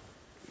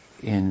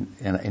in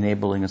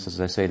enabling us,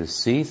 as I say, to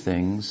see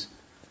things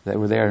that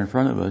were there in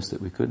front of us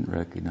that we couldn't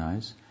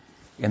recognize.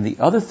 And the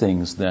other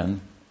things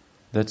then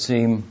that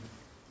seem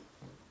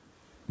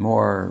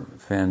more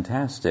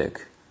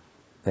fantastic,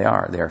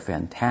 they're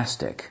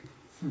fantastic.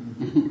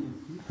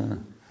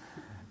 In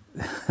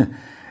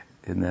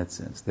that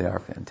sense, they are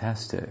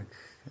fantastic.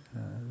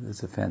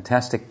 There's a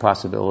fantastic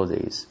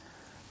possibilities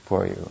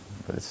for you,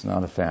 but it's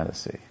not a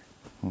fantasy.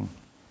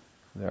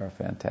 There are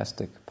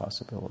fantastic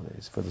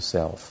possibilities for the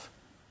self.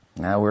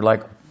 Now we're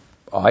like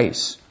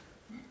ice.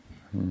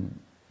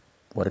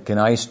 What can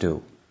ice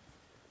do?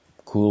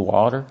 Cool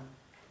water.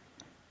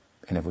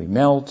 And if we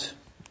melt,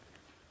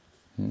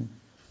 in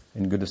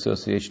good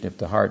association, if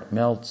the heart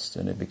melts,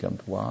 then it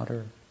becomes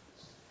water.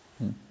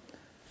 And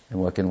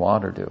what can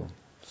water do?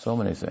 So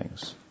many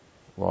things.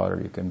 Water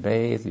you can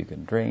bathe, you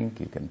can drink,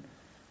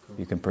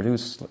 you can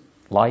produce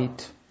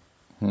light.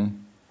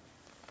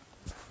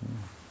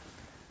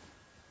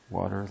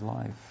 Water is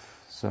life.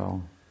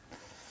 So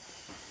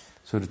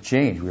to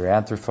change, we're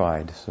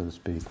atrophied, so to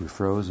speak. We're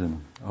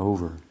frozen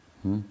over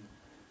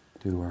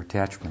to our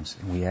attachments,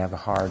 and we have a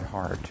hard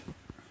heart.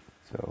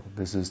 So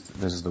this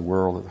is the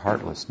world of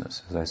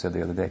heartlessness, as I said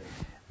the other day.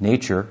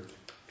 Nature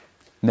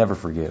never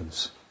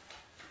forgives.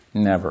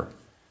 Never.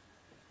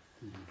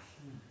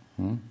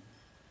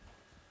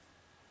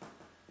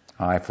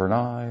 Eye for an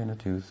eye and a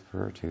tooth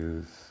for a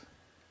tooth.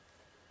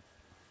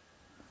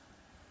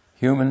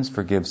 Humans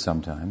forgive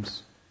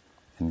sometimes,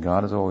 and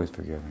God is always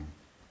forgiving.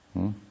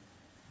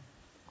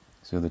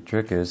 So the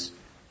trick is,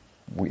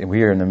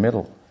 we are in the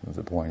middle of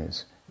the point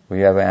is.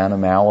 We have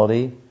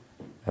animality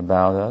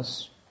about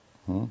us,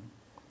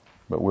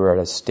 but we're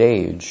at a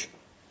stage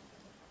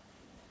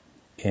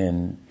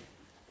in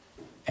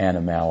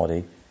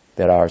animality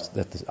that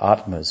the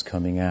Atma is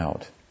coming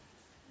out.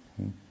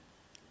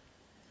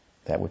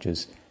 That which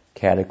is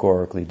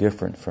categorically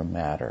different from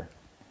matter.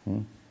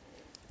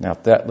 Now,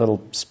 if that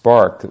little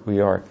spark that we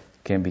are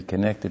can be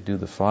connected to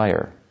the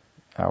fire,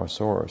 our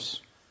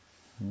source,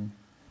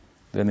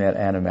 then that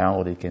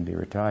animality can be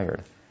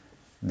retired.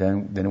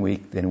 Then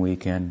we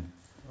can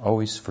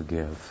always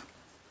forgive.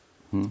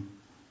 We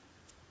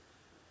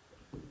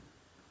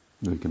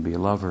can be a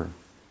lover,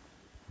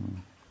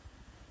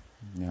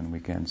 and we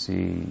can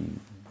see.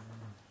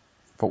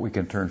 We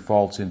can turn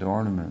faults into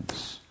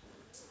ornaments.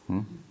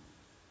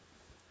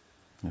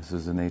 This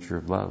is the nature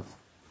of love.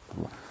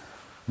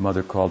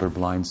 Mother called her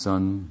blind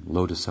son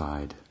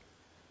lotus-eyed.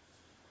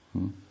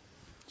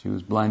 She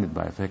was blinded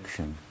by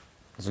affection.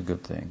 It's a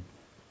good thing.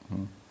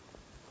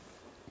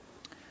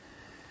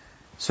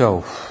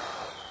 So,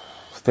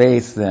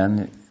 faith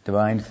then,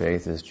 divine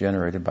faith, is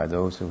generated by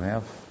those who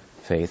have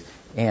faith,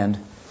 and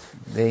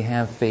they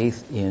have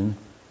faith in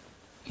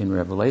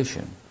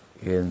revelation,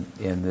 in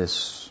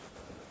this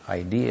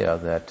idea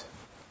that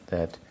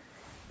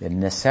the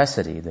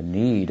necessity, the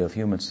need of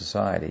human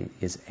society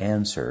is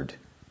answered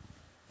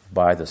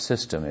by the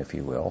system, if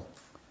you will,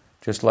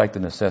 just like the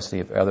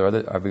necessity of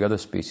every other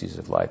species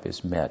of life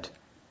is met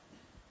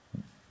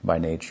by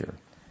nature.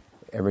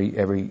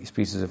 Every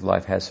species of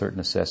life has certain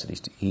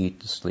necessities: to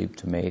eat, to sleep,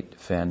 to mate,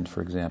 defend,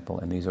 for example,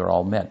 and these are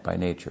all met by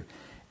nature.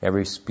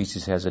 Every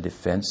species has a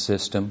defense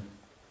system,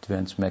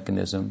 defense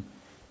mechanism,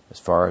 as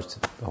far as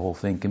the whole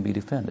thing can be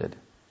defended,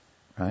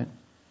 right?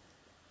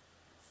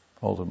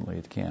 Ultimately,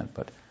 it can't,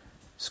 but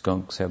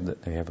skunks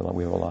we have a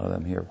lot of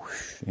them here.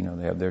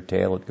 They have their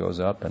tail; it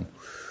goes up, and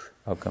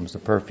out comes the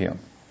perfume.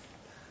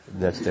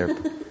 That's their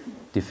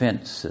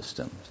defense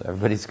system. So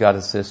everybody's got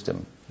a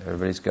system.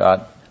 Everybody's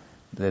got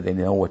that they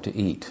know what to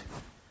eat,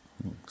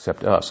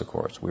 except us, of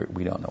course.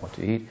 We don't know what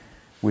to eat.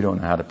 We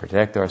don't know how to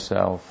protect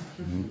ourselves.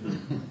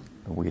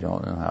 We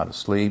don't know how to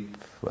sleep,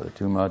 whether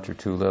too much or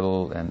too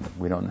little, and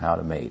we don't know how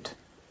to mate.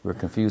 We're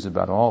confused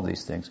about all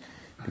these things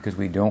because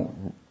we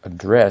don't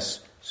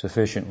address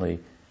sufficiently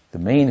the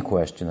main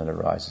question that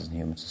arises in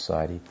human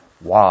society: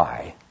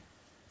 why?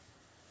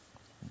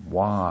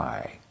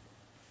 Why?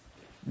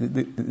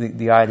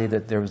 The idea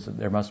that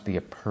there must be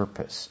a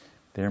purpose,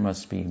 there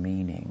must be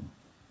meaning.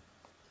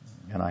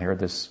 And I heard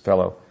this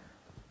fellow,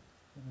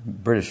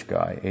 British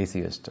guy,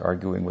 atheist,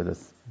 arguing with a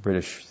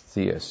British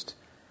theist,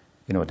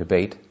 a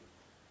debate,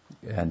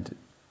 and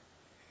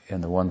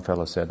the one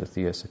fellow said, the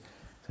theist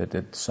said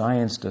that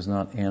science does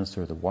not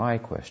answer the why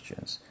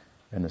questions,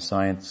 and the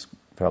science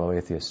fellow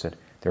atheist said,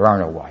 there are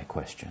no why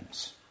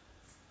questions.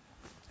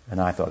 And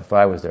I thought, if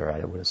I was there, I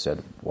would have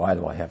said, why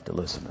do I have to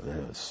listen to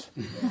this?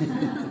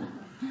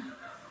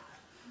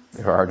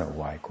 There are no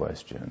why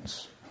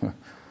questions.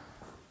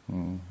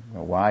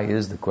 Why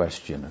is the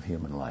question of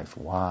human life?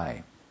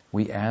 Why?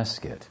 We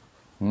ask it.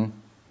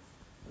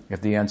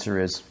 If the answer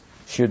is,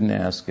 shouldn't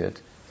ask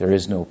it, there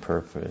is no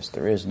purpose,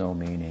 there is no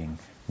meaning.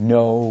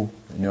 No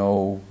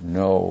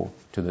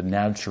to the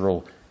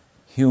natural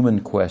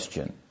human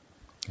question.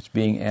 It's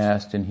being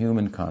asked in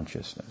human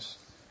consciousness.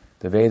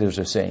 The Vedas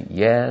are saying,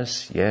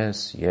 yes,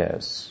 yes,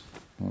 yes.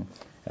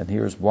 And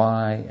here's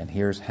why, and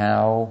here's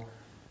how.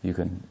 You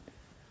can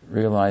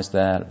realize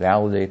that,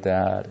 validate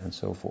that, and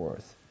so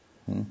forth.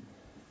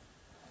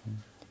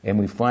 And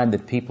we find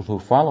that people who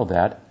follow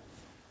that,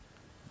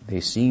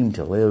 they seem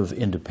to live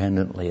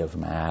independently of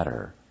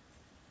matter.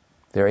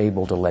 They're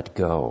able to let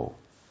go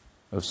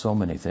of so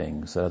many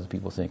things that other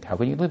people think, how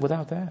can you live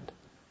without that?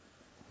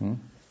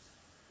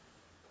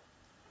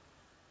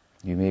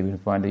 You may even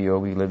find a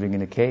yogi living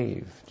in a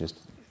cave, just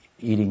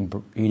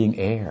eating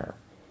air,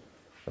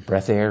 a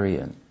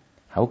breatharian.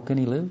 How can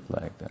he live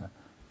like that?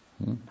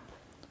 Of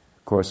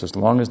course, as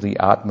long as the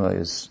Atma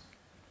is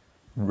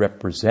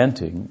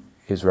represented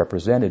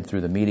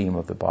through the medium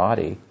of the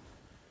body,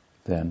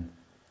 then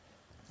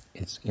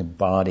it's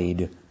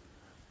embodied,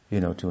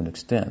 to an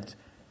extent.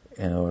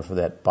 In order for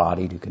that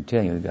body to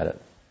continue,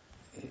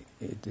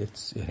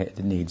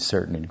 it needs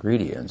certain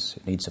ingredients.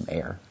 It needs some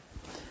air.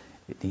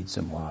 It needs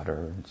some water,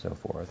 and so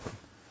forth,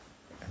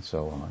 and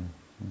so on.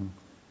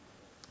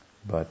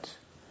 But,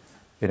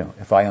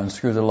 if I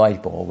unscrew the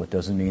light bulb, it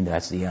doesn't mean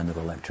that's the end of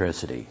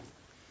electricity.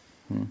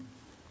 You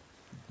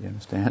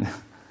understand?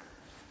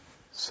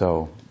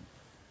 So,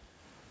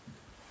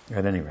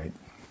 at any rate,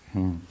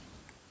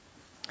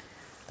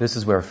 this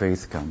is where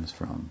faith comes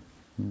from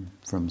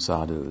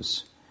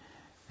sadhus.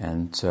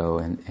 And so,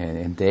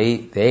 and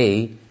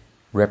they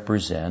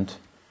represent,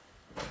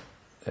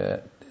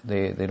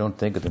 they don't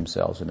think of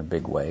themselves in a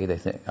big way. They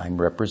think, I'm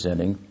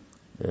representing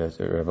the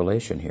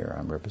revelation here.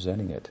 I'm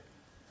representing it.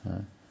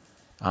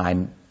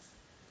 I'm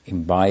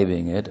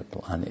imbibing it,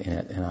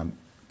 and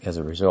as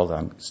a result,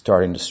 I'm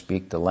starting to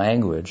speak the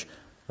language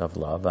of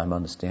love. I'm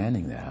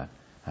understanding that.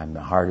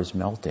 My heart is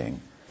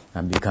melting.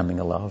 I'm becoming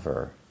a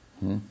lover.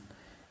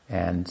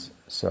 And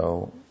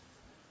so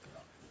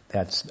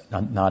that's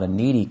not a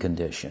needy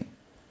condition.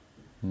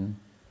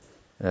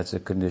 That's a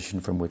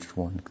condition from which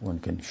one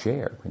can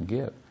share, can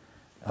give.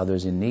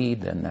 Others in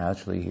need, then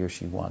naturally he or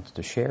she wants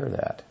to share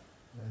that.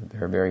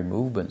 Their very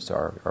movements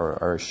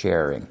are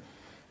sharing.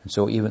 And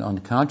so even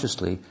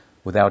unconsciously,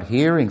 without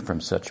hearing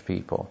from such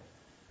people,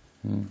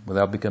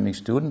 without becoming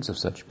students of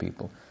such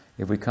people,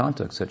 if we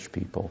contact such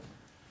people,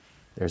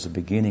 there's a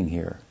beginning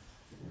here.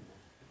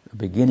 A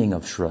beginning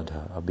of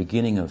Shraddha, a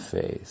beginning of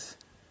faith.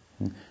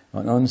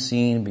 An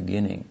unseen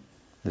beginning.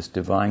 This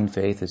divine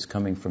faith is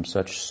coming from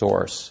such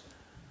source.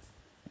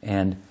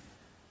 And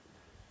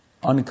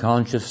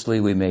unconsciously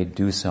we may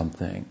do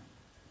something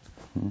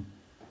in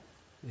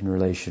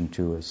relation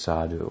to a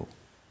sadhu.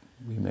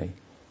 We may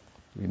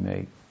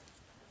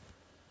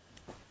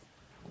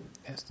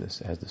as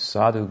the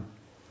sadhu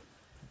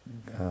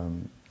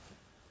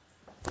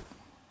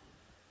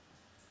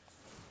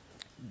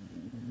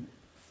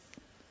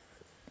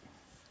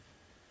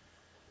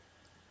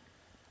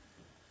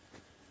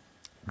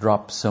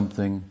drops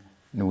something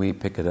and we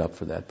pick it up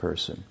for that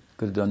person.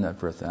 Could have done that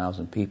for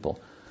 1,000 people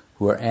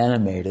who are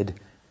animated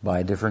by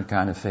a different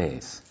kind of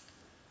faith,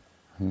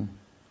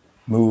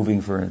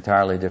 moving for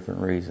entirely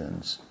different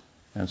reasons.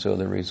 And so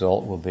the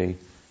result will be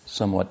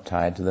somewhat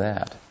tied to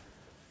that.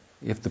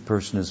 If the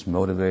person is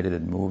motivated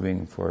and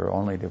moving for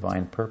only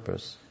divine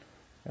purpose,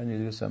 and you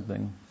do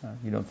something,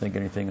 you don't think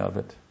anything of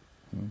it,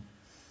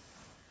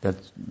 that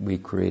we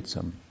create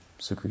some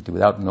sukriti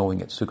without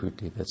knowing it's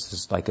sukriti. That's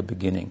just like a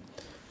beginning.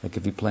 Like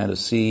if you plant a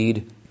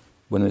seed,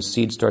 when the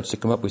seed starts to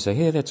come up, we say,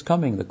 hey, that's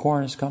coming, the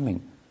corn is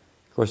coming.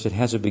 Of course, it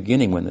has a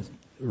beginning when the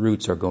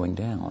roots are going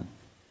down.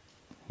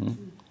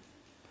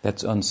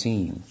 That's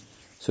unseen.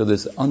 So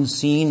this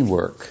unseen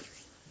work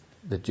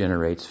that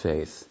generates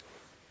faith.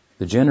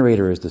 The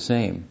generator is the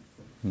same,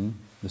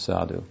 the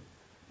sadhu.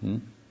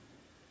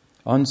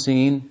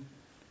 Unseen,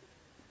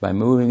 by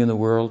moving in the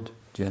world,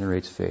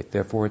 generates faith.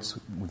 Therefore,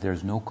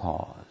 there's no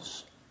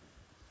cause.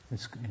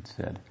 It's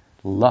said,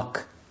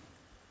 luck,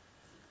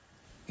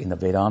 in the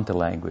Vedanta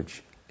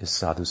language, is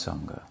sadhu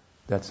sangha.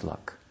 That's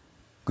luck.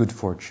 Good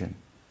fortune,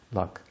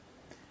 luck.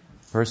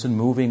 Person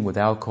moving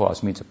without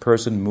cause means a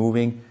person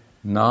moving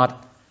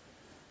not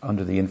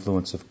under the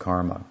influence of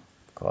karma,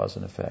 cause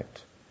and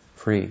effect,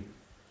 free.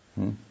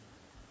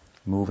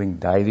 Moving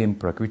daivim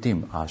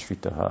prakritim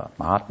ashritaha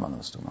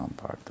mahatmanastumam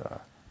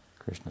partha,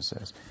 Krishna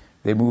says.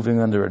 They're moving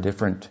under a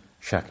different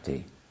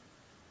shakti,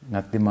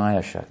 not the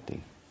Maya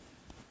shakti,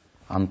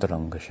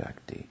 antaranga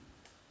shakti,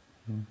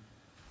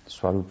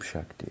 swarup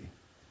shakti,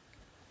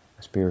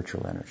 a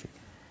spiritual energy.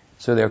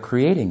 So they're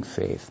creating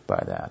faith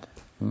by that.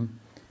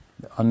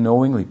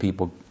 Unknowingly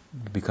people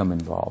become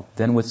involved.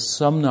 Then with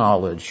some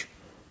knowledge,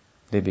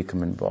 they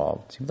become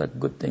involved. Seems like a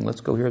good thing.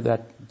 Let's go hear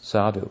that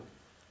sadhu.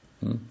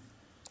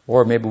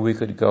 Or maybe we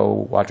could go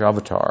watch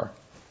Avatar.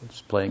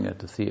 It's playing at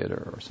the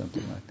theater or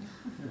something like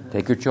that.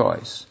 Take your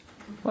choice.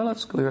 Well,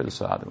 let's go hear the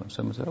sadhu. And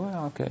someone said,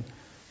 well, okay.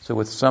 So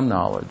with some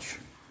knowledge.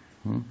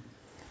 And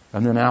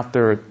then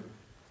after,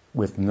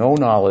 with no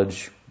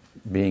knowledge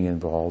being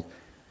involved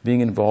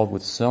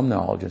with some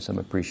knowledge and some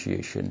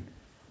appreciation,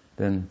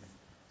 then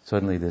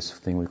suddenly this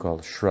thing we call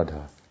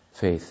Shraddha,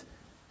 faith,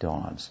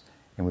 dawns.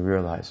 And we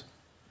realize,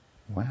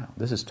 wow,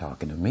 this is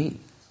talking to me.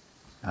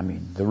 I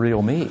mean, the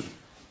real me.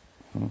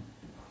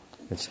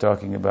 It's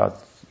talking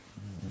about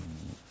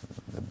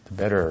the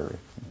better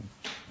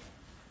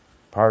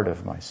part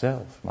of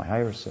myself, my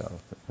higher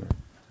self.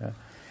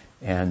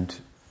 And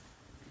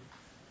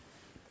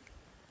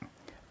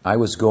I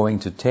was going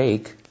to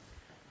take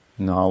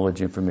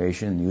knowledge,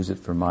 information, and use it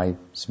for my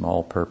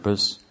small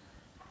purpose.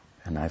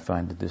 And I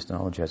find that this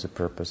knowledge has a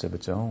purpose of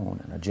its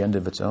own, an agenda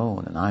of its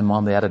own, and I'm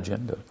on that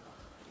agenda.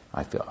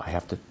 I feel I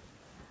have to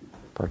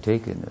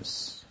partake in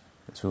this.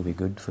 This will be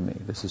good for me.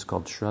 This is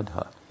called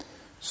Shraddha.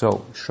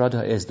 So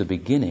Shraddha is the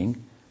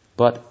beginning,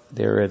 but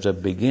there is a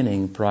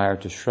beginning prior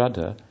to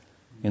Shraddha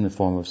in the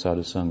form of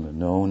sadhusanga,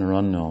 known or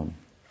unknown.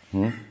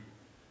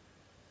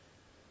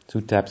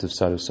 Two types of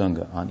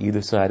sadhusanga on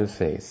either side of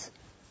faith.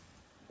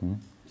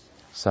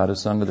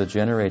 Sadhusanga that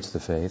generates the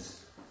faith.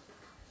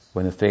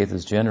 When the faith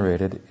is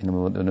generated, and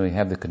when we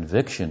have the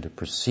conviction to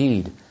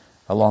proceed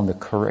along the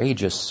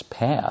courageous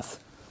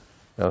path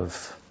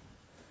of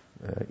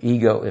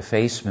ego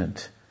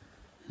effacement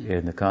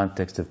in the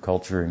context of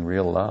culturing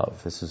real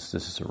love,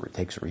 it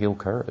takes real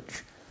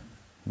courage.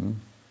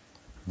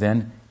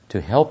 Then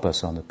to help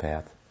us on the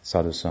path,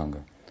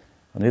 sadhusanga,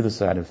 on the other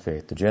side of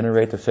faith, to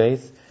generate the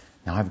faith.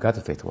 Now I've got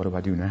the faith. What do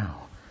I do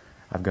now?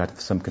 I've got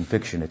some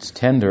conviction. It's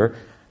tender,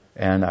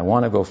 and I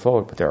want to go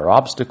forward, but there are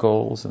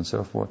obstacles and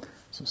so forth.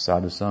 So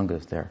sadhusanga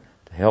is there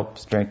to help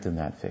strengthen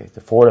that faith,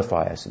 to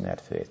fortify us in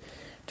that faith,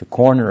 to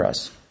corner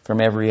us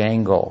from every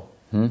angle.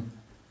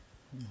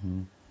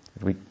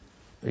 We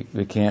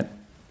can't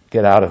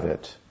get out of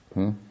it.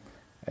 In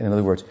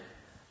other words,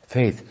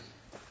 faith,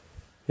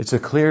 it's a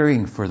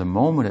clearing for the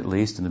moment at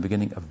least in the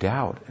beginning of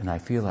doubt. And I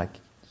feel like,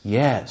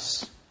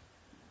 yes,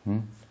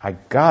 I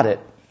got it.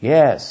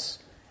 Yes,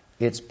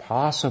 it's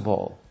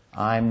possible.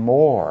 I'm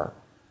more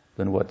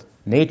than what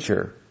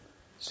nature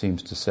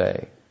seems to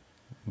say,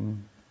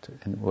 in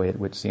the way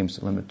which seems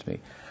to limit me.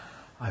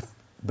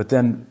 But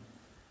then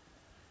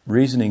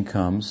reasoning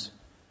comes,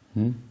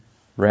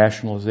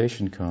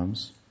 rationalization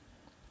comes.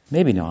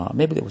 Maybe not.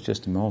 Maybe it was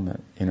just a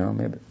moment.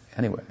 Maybe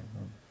anyway.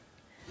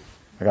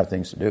 I got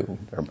things to do.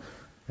 They're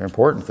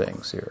important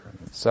things here.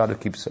 Sadhu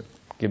keeps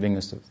giving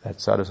us that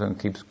sadhusanga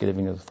keeps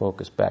giving us the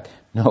focus back.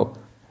 No,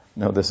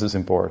 this is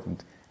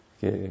important.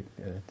 And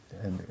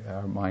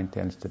our mind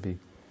tends to be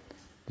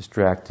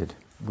distracted.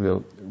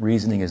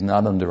 Reasoning is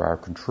not under our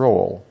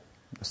control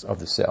of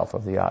the self,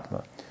 of the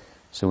Atma.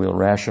 So we'll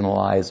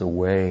rationalize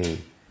away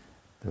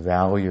the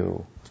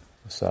value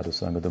of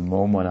sadhusanga, the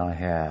moment I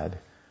had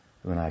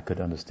when I could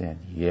understand,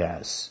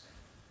 yes,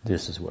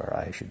 this is where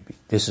I should be.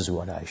 This is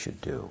what I should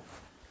do.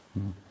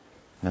 And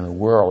the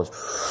world is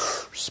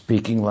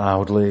speaking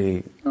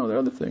loudly. No, there are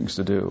other things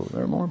to do.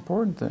 There are more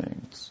important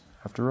things,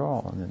 after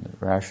all. And then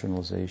the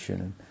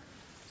rationalization. And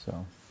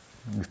so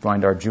we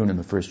find Arjuna in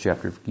the first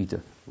chapter of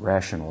Gita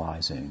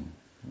rationalizing.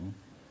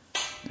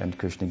 And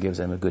Krishna gives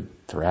him a good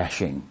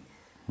thrashing.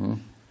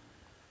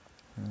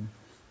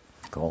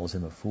 Calls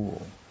him a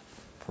fool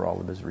for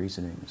all of his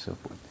reasoning and so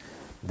forth.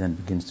 Then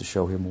begins to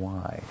show him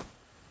why.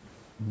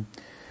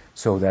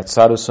 So that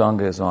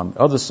sadhusanga is on the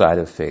other side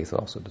of faith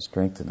also to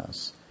strengthen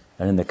us.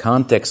 And in the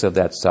context of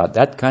that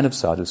kind of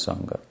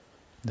sadhusanga,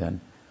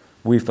 then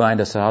we find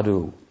a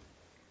sadhu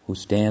who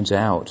stands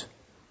out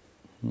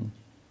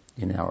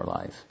in our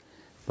life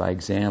by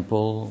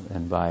example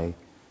and by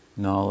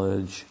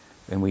knowledge,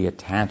 and we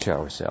attach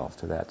ourselves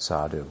to that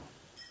sadhu.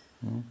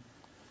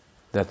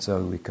 That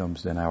sadhu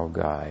becomes then our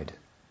guide.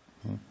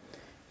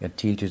 It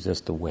teaches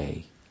us the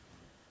way,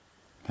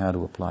 how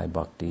to apply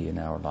bhakti in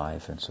our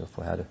life and so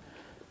forth,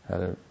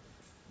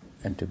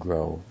 and to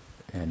grow.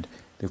 And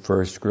the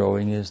first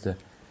growing is that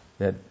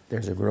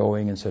there's a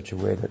growing in such a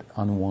way that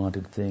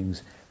unwanted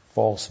things,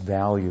 false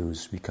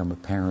values become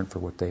apparent for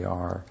what they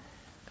are,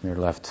 and they're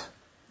left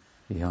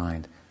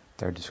behind.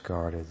 They're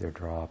discarded, they're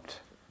dropped.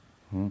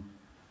 And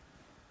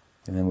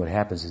then what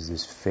happens is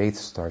this faith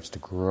starts to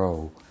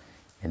grow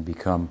and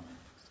become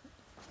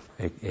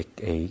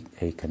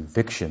a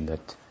conviction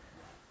that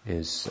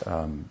is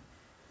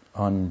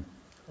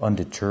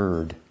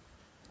undeterred.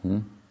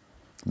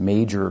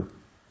 Major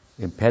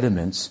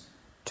impediments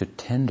to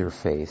tender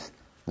faith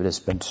that has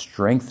been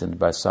strengthened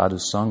by sadhu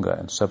sangha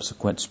and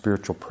subsequent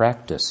spiritual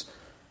practice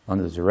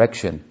under the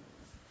direction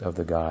of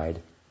the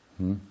guide.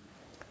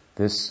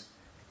 This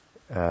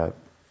kind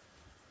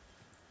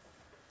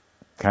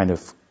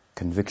of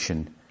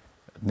conviction,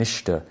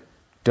 nishta,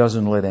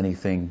 doesn't let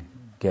anything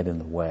get in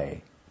the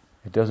way.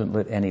 It doesn't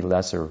let any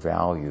lesser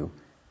value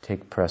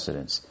take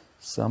precedence.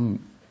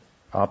 Some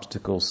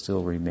obstacles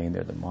still remain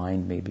there. The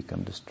mind may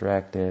become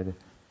distracted,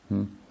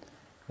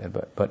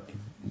 but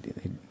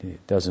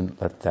it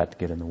doesn't let that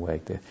get in the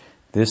way.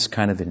 This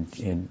kind of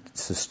in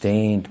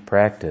sustained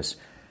practice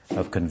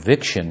of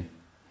conviction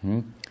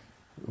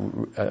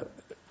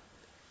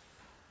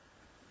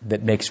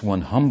that makes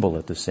one humble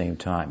at the same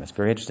time. It's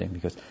very interesting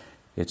because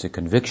it's a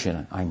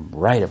conviction. I'm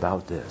right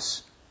about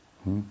this.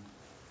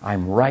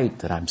 I'm right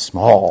that I'm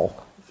small.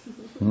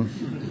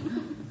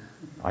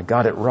 I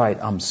got it right.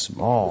 I'm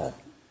small.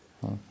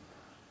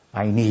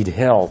 I need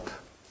help.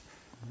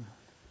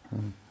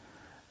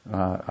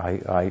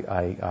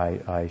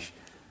 I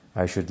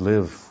should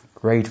live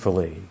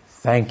gratefully.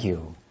 Thank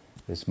you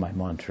is my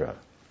mantra.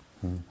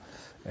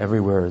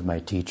 Everywhere is my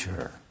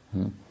teacher.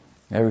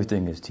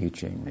 Everything is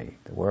teaching me.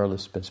 The world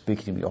has been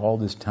speaking to me all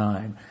this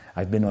time.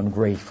 I've been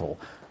ungrateful.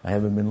 I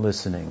haven't been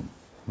listening.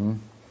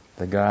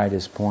 The guide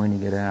is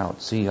pointing it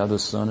out. See how the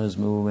sun is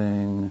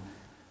moving,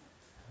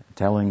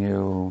 telling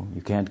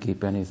you can't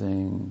keep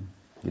anything.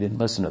 You didn't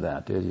listen to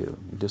that, did you?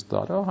 You just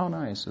thought, oh, how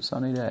nice, a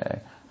sunny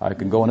day. I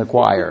can go in a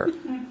choir.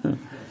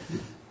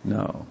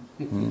 No.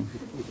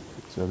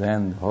 So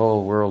then the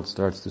whole world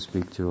starts to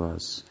speak to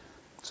us.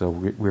 So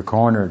we're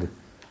cornered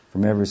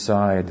from every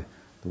side.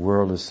 The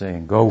world is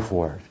saying, go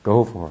for it,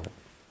 go for it.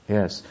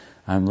 Yes,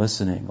 I'm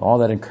listening. All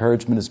that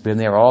encouragement has been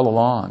there all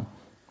along.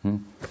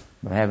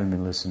 But I haven't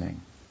been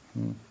listening.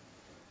 And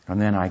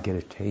then I get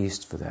a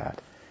taste for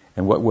that.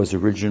 And what was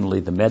originally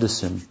the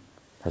medicine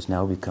has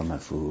now become my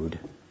food.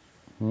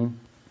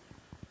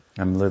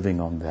 I'm living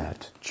on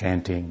that,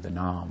 chanting the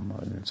Nam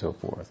and so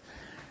forth.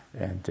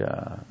 And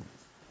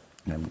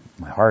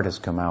my heart has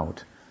come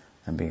out.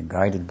 I'm being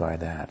guided by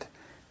that.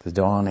 The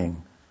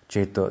dawning,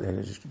 it's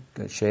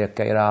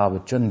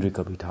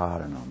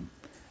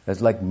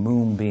like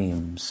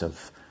moonbeams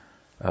of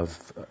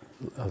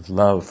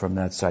love from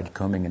that side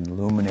coming and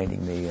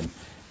illuminating me and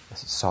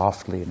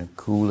softly and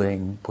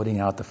cooling, putting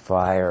out the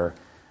fire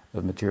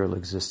of material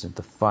existence,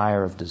 the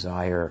fire of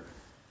desire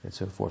and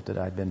so forth that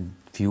I've been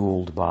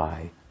fueled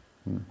by.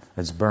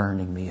 It's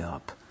burning me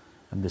up.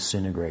 I'm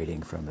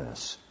disintegrating from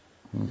this.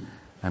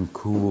 I'm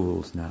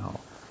cooled now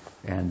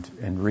and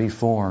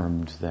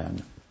reformed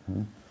then.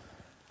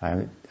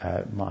 I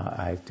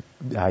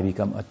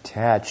become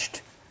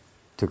attached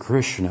to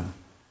Krishna,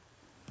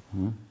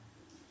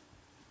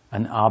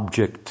 an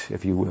object,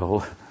 if you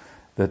will,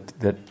 that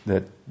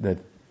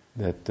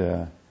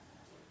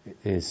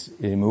is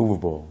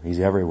immovable.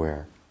 He's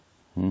everywhere.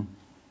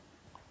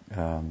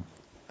 A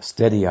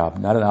steady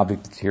object, not an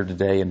object that's here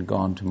today and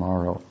gone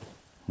tomorrow.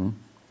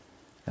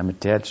 I'm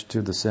attached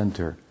to the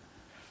center.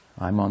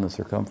 I'm on the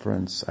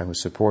circumference. I was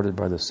supported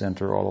by the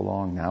center all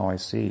along. Now I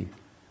see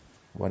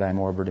what I'm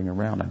orbiting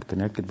around. I'm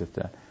connected with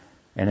that.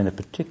 And in a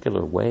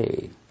particular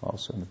way,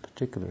 also in a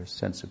particular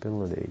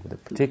sensibility, with a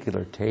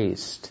particular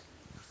taste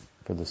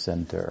for the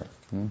center.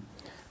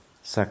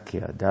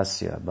 Sakya,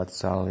 Dasya,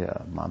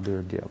 Vatsalya,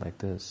 Madhurya, like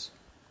this.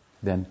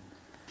 Then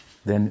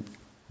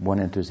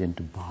one enters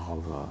into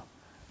bhava.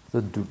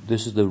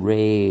 This is the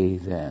ray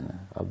then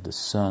of the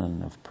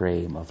sun of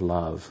prema, of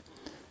love.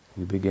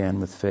 You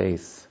began with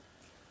faith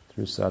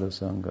through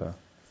sadhusanga.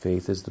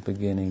 Faith is the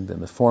beginning,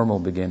 then the formal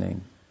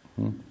beginning.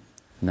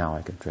 Now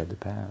I can tread the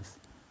path.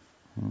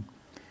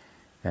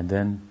 And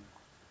then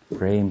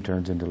prema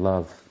turns into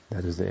love.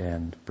 That is the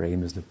end.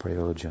 Prema is the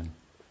prayojan.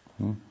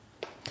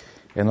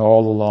 And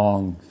all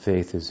along,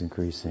 faith is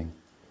increasing.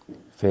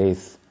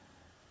 Faith,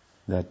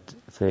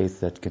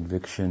 that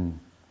conviction,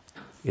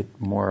 it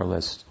more or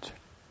less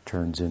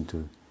turns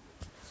into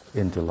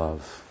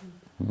love.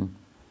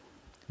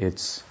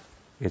 It's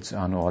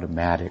on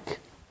automatic,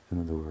 in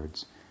other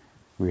words.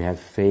 We have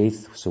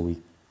faith, so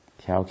we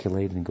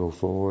calculate and go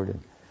forward,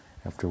 and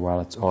after a while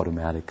it's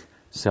automatic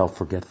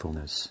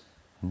self-forgetfulness.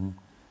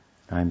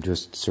 I'm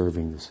just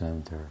serving the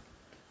center.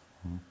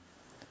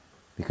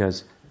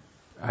 Because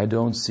I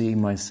don't see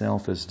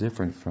myself as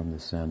different from the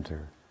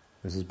center.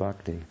 This is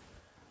bhakti.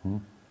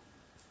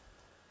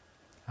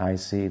 I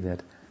see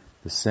that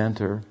the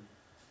center,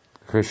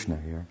 Krishna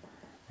here,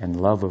 and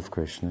love of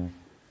Krishna,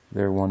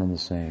 they're one and the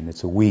same.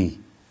 It's a we.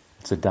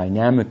 It's a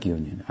dynamic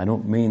union. I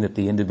don't mean that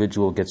the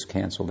individual gets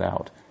canceled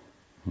out.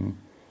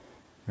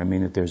 I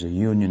mean that there's a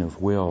union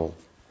of will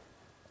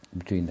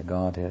between the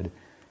Godhead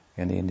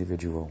and the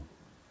individual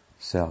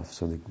self.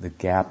 So the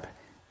gap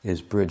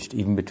is bridged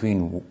even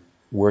between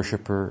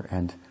worshipper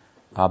and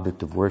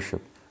object of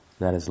worship.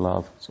 That is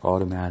love. It's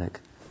automatic.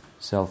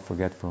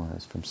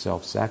 Self-forgetfulness. From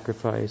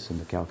self-sacrifice and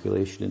the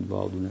calculation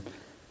involved in it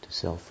to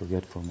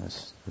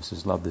self-forgetfulness. This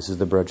is love. This is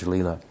the Braj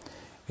Leela.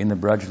 In the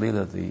Braj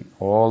Leela,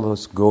 all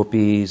those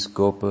gopis,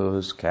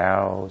 gopas,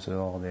 cows,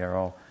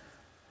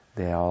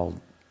 they all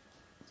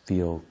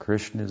feel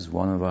Krishna is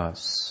one of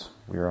us.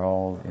 We're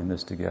all in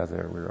this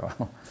together.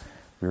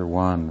 We're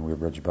one. We're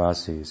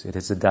Brajbasis. It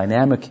is a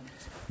dynamic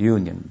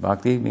union.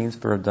 Bhakti means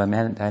for a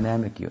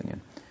dynamic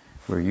union,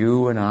 where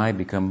you and I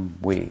become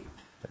we.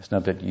 It's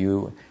not that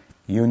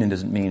union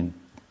doesn't mean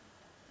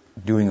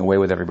doing away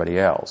with everybody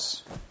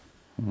else.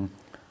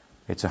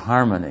 It's a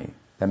harmony.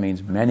 That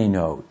means many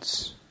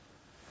notes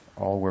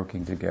all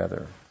working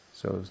together.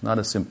 So it's not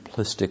a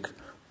simplistic,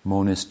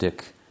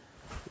 monistic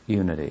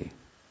unity,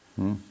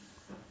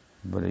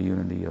 but a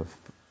unity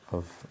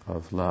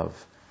of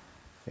love.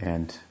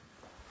 And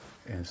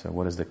so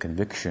what is the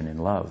conviction in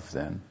love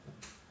then?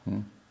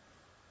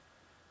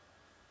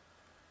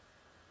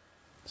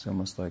 It's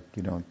almost like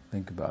you don't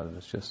think about it.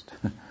 It's just,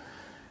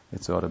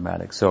 it's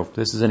automatic. So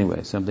this is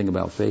anyway something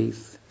about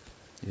faith,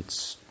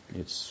 its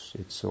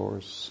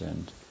source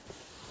and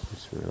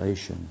its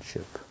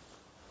relationship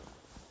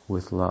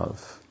with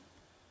love.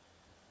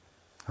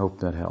 Hope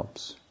that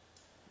helps.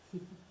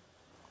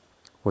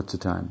 What's the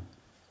time?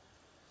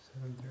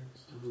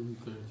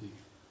 7:30.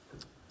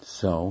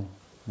 So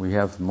we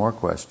have more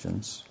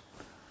questions.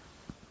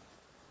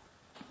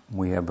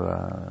 We have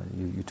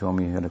you told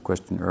me you had a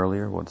question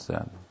earlier. What's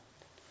that?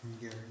 From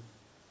Gary.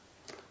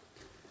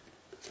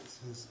 It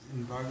says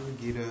in Bhagavad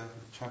Gita,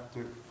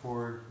 chapter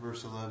 4,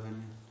 verse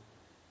 11,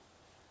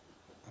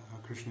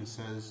 Krishna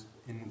says,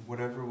 "In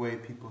whatever way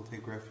people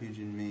take refuge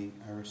in me,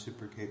 I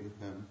reciprocate with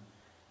them.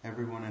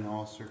 Everyone in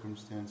all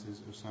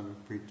circumstances, O son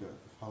of Prita,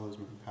 follows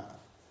my path."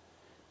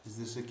 Is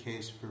this a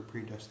case for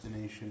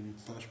predestination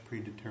 /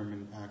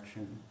 predetermined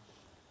action?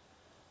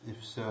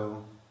 If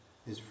so,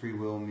 is free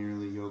will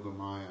merely yoga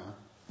maya,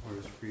 or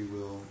is free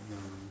will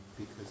known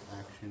because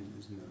action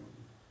is known?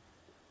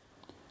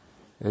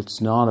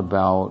 It's not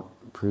about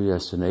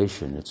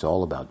predestination, it's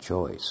all about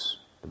choice.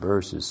 The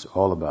verse is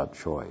all about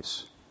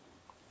choice.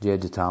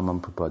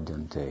 Jeditamam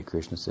prapadyante.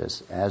 Krishna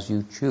says, as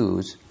you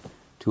choose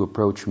to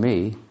approach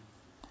me,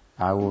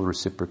 I will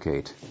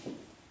reciprocate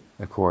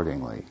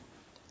accordingly.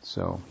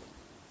 So,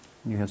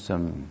 you have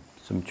some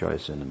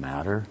choice in the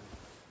matter.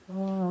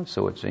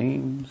 So it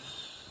seems,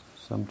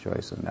 some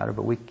choice in the matter.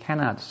 But we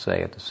cannot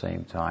say at the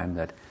same time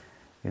that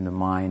in the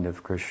mind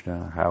of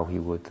Krishna, how he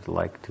would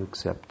like to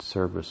accept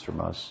service from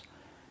us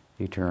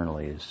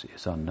eternally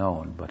is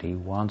unknown. But he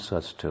wants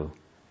us to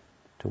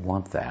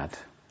want that.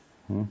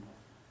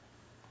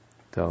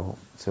 So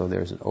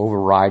there's an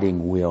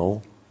overriding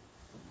will,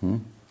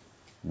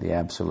 the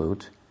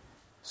absolute,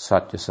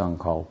 satya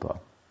sankalpa,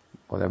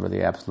 whatever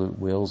the absolute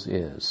wills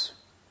is.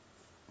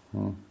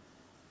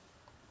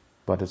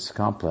 But it's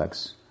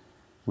complex.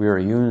 We are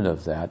a unit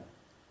of that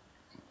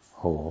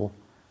whole,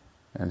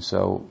 and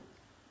so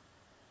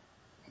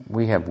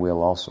we have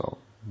will also,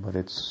 but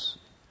it's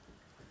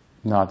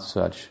not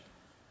such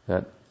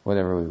that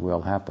whatever we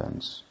will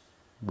happens.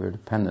 We're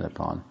dependent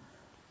upon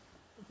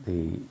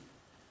the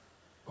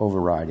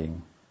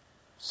overriding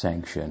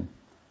sanction,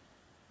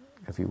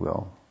 if you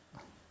will,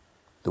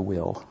 the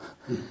will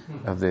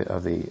of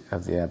the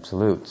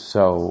absolute.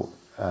 So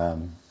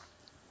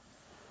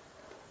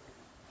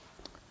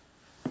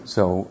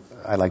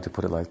I like to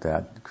put it like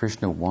that.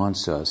 Krishna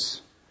wants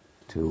us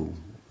to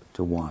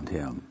want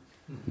him.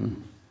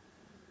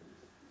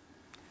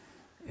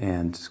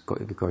 And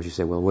because you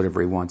say, well,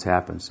 whatever he wants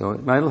happens, so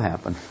it'll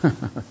happen.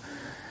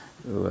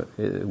 We'll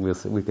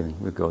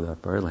go that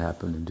far. It'll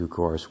happen in due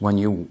course. When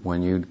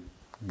you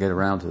get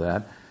around to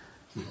that,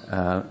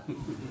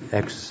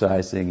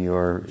 exercising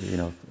your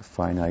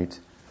finite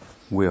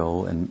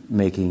will and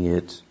making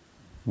it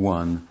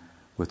one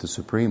with the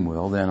supreme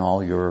will, then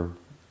all your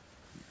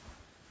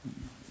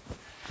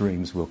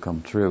dreams will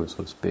come true,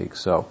 so to speak.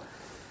 So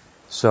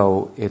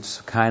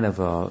it's kind of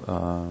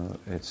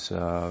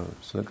so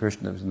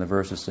Krishna in the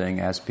verse is saying,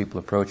 as people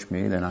approach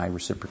me, then I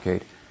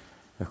reciprocate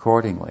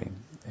accordingly.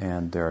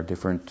 And there are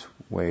different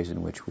ways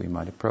in which we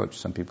might approach.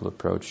 Some people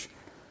approach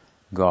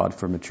God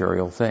for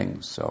material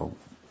things, so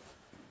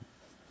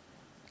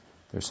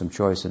there's some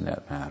choice in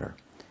that matter.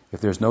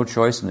 If there's no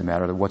choice in the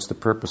matter, then what's the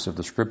purpose of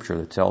the scripture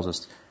that tells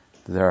us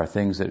that there are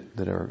things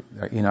that are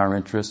in our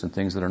interest and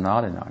things that are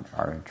not in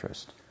our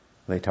interest?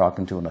 Are they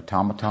talking to an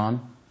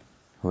automaton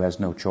who has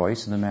no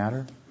choice in the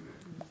matter?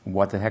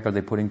 What the heck are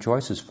they putting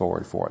choices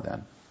forward for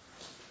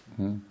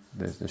then?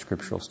 The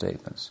scriptural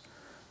statements.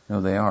 No,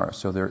 they are.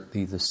 So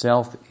the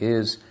self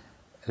is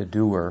a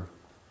doer,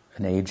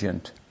 an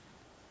agent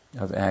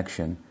of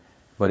action,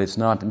 but it's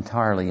not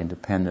entirely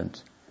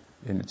independent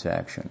in its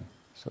action.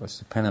 So it's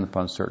dependent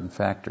upon certain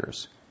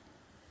factors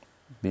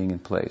being in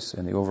place,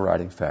 and the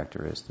overriding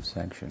factor is the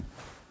sanction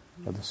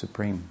of the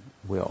supreme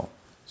will.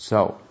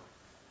 So,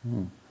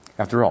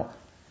 after all,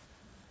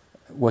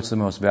 what's the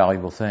most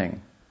valuable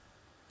thing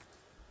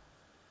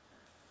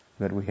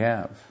that we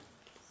have?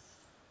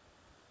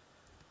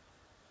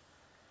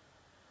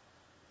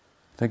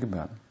 Think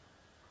about it.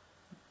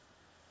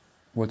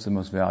 What's the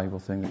most valuable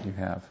thing that you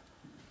have?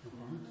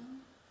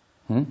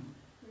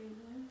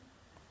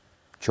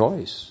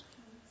 Choice.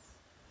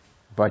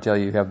 If I tell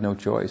you have no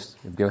choice,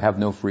 if you have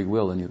no free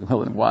will, and you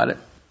don't want it,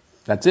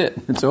 that's it.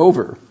 It's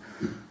over.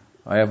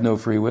 I have no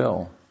free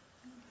will.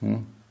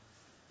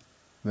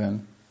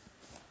 Then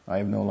I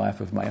have no life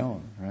of my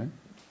own, right?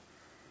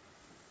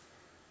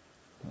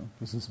 Well,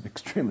 this is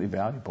extremely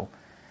valuable.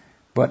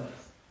 But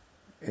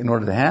in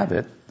order to have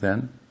it,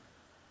 then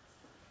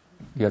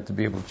you have to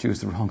be able to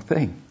choose the wrong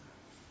thing.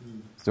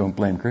 So don't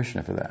blame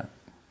Krishna for that.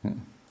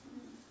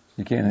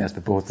 You can't ask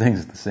for both things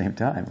at the same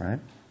time, right?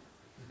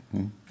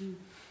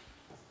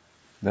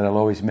 That I'll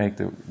always make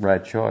the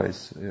right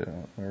choice,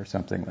 or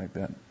something like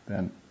that.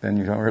 Then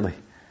you don't really.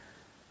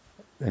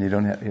 Then you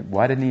don't have.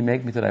 Why didn't he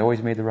make me that I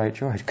always made the right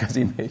choice? Because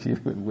he made you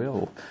with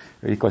will.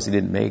 Or because he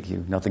didn't make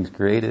you. Nothing's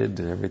created.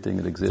 Everything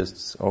that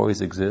exists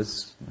always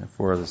exists.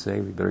 Therefore, as I say,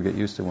 we better get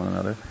used to one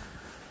another.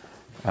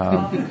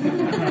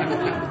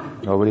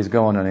 Nobody's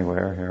going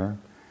anywhere here.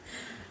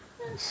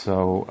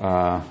 So,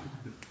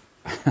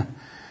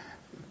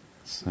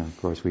 so of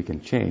course we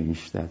can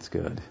change. That's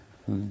good.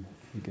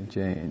 We can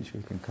change.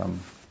 We can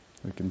come.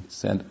 We can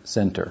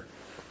center.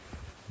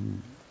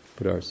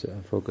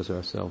 Focus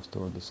ourselves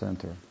toward the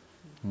center.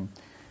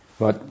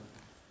 But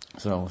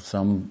so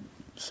some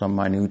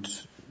minute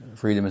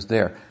freedom is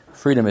there.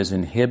 Freedom is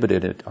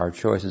inhibited. Our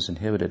choice is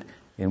inhibited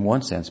in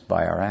one sense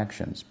by our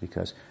actions,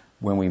 because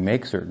when we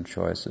make certain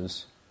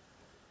choices,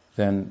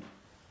 then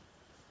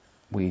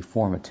we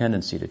form a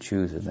tendency to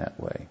choose in that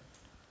way.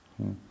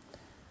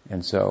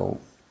 And so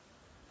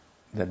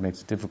that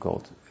makes it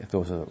difficult, if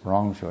those are the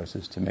wrong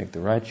choices, to make the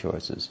right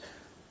choices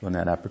when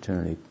that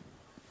opportunity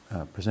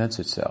presents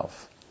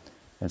itself.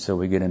 And so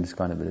we get into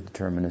kind of a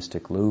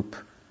deterministic loop.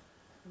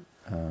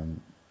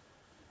 In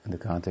the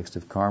context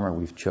of karma,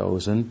 we've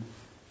chosen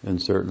in a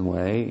certain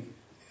way,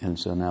 and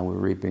so now we're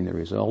reaping the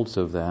results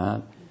of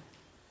that,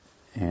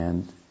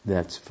 and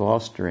that's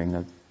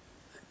fostering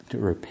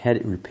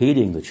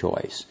repeating the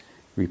choice.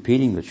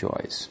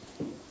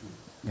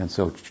 And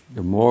so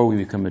the more we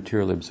become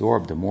materially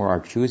absorbed, the more our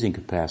choosing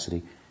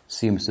capacity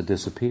seems to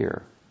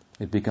disappear.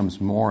 It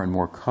becomes more and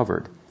more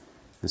covered.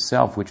 The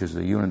self, which is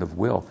the unit of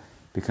will,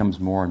 becomes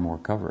more and more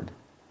covered.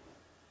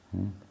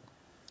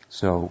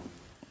 So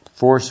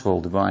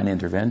forceful divine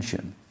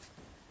intervention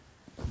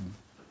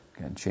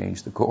can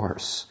change the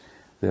course.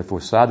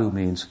 Therefore, sadhu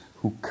means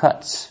who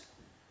cuts.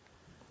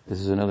 This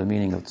is another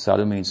meaning of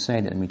sadhu means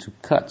saint. It means who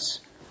cuts.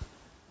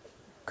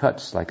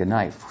 Cuts like a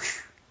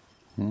knife.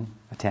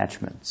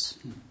 Attachments.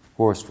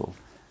 Forceful.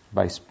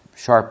 By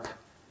sharp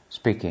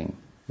speaking.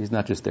 He's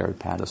not just there to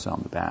pat us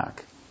on the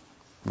back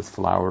with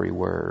flowery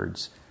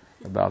words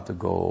about the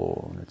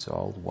goal. And it's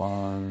all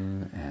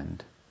one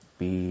and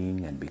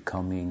being and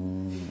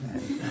becoming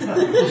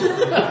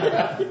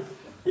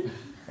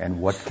and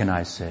what can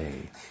I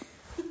say?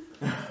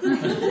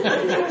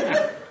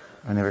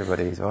 And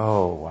everybody's,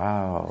 oh,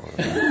 wow.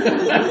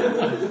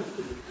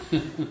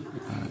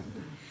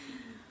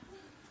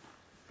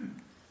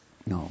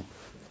 No,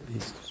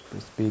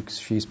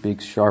 she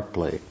speaks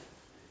sharply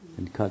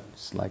and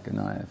cuts like a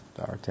knife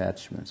our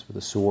attachments with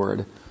a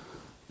sword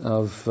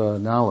of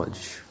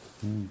knowledge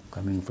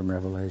coming from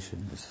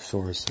revelation. It's a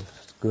source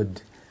of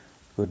good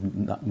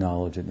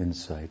knowledge and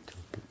insight.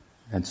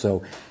 And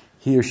so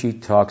he or she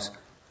talks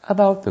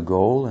about the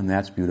goal, and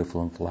that's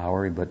beautiful and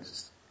flowery, but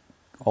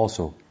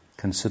also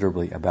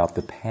considerably about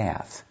the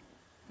path,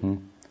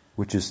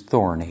 which is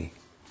thorny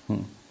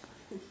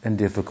and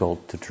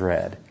difficult to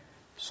tread.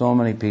 So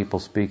many people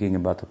speaking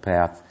about the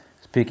path,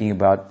 speaking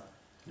about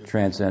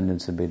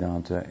transcendence and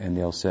Vedanta, and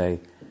they'll say,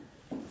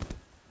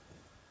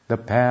 the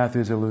path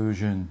is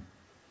illusion.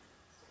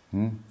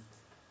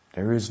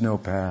 There is no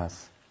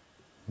path.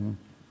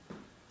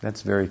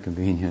 That's very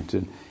convenient.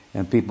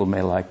 And people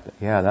may like that.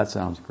 Yeah, that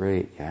sounds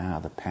great. Yeah,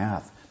 the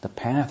path. The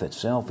path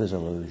itself is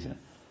illusion.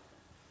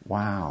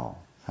 Wow,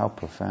 how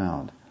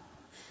profound.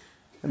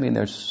 I mean,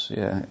 there's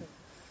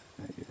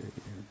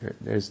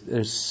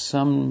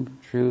some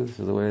truth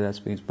to the way that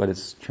speaks, but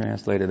it's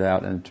translated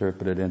out and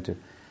interpreted into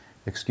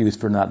excuse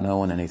for not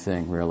knowing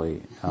anything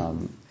really,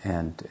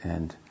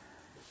 and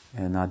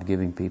not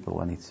giving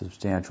people any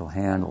substantial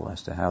handle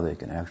as to how they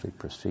can actually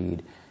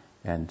proceed.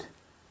 And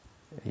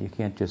you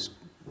can't just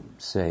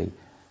say,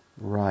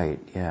 right,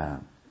 yeah.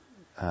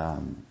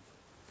 You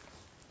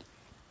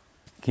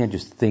can't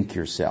just think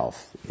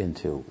yourself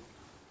into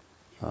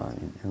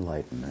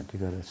enlightenment.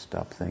 You've got to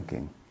stop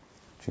thinking.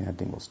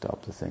 Chanting will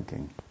stop the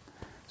thinking.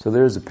 So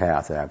there's a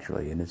path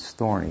actually, and it's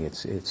thorny.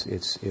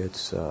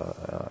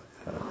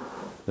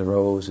 The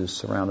rose is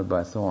surrounded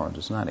by thorns.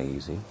 It's not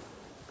easy.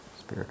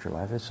 Spiritual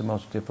life. It's the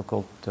most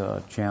difficult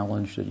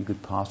challenge that you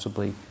could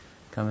possibly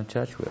come in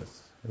touch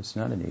with. It's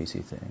not an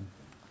easy thing.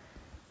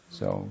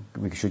 So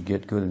we should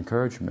get good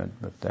encouragement,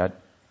 but that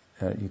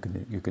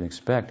you can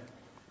expect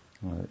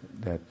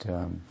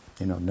that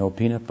no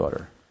peanut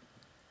butter.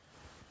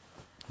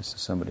 This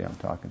is somebody I'm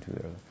talking to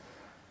there.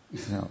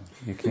 No,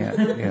 you can't.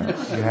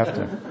 You have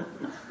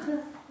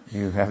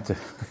to.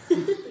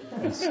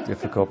 It's a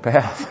difficult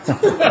path.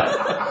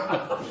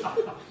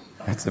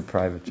 That's a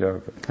private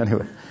joke. But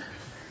anyway,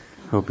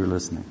 hope you're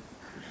listening.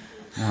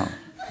 No,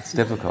 it's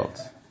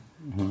difficult.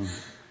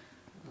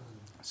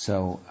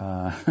 So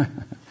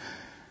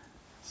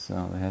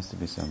there has to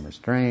be some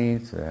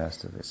restraint. There has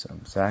to be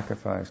some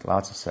sacrifice.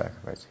 Lots of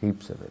sacrifice.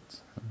 Heaps of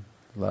it.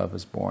 Love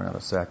is born out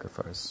of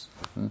sacrifice.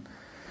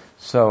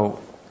 So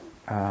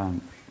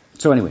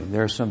anyway,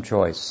 there's some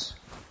choice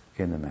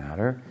in the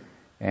matter,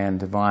 and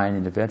divine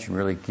intervention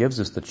really gives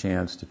us the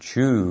chance to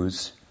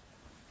choose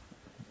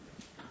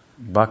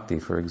bhakti,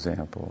 for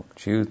example,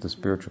 choose the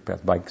spiritual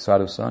path by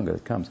sadhu sangha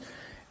that comes,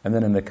 and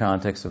then in the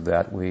context of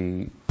that,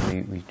 we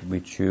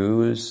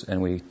choose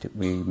and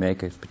we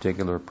make a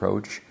particular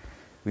approach.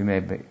 We may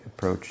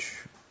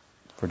approach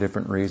for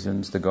different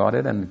reasons the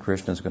Godhead, and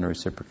Krishna is going to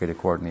reciprocate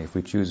accordingly. If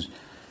we choose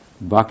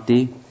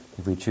bhakti,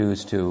 if we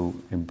choose to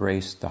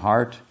embrace the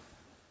heart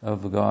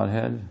of the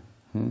Godhead,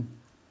 then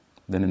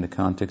in the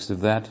context of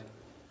that,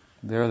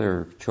 there are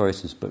other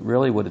choices. But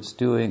really what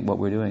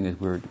we're doing is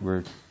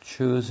we're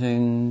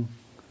choosing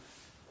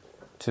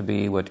to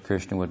be what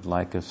Krishna would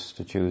like us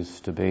to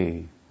choose to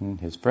be.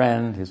 His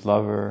friend, his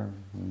lover,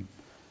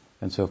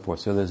 and so forth.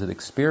 So there's an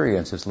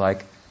experience. It's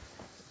like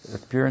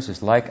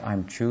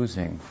I'm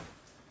choosing.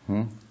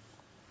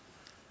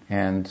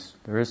 And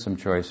there is some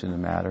choice in the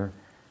matter,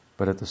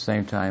 but at the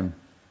same time,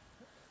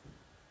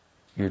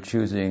 you're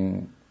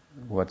choosing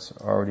what's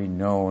already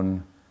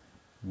known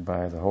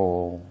by the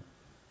whole,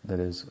 that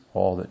is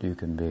all that you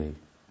can be.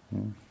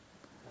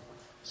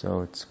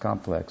 So it's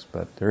complex,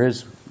 but there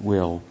is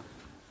will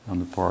on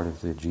the part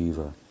of the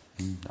jiva,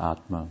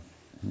 atma.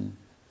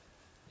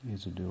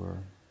 He's a doer,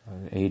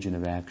 an agent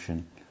of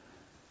action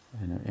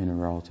in a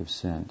relative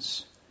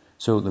sense.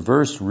 So the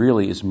verse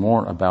really is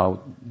more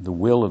about the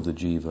will of the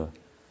jiva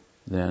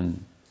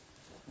than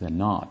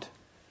not.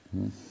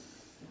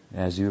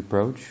 As you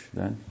approach,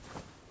 then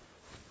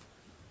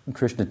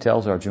Krishna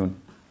tells Arjuna,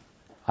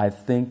 I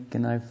think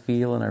and I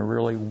feel and I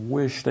really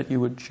wish that you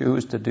would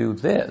choose to do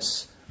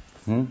this.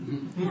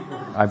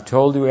 I've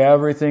told you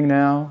everything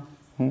now.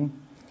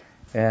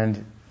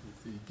 And,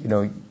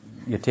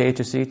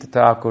 yatecha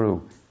tata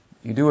kuru.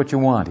 You do what you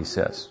want, he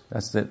says.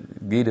 That's the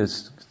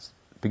Gita's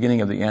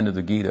beginning of the end of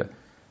the Gita.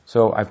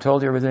 So I've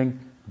told you everything,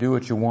 do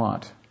what you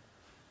want.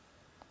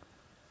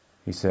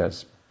 He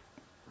says,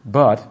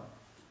 but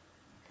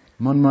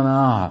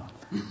manmana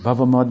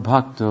bhava mad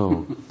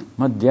bhakto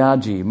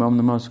madhyaji mam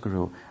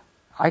namaskaru.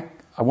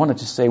 I want to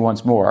just say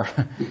once more,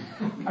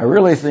 I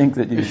really think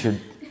that you should,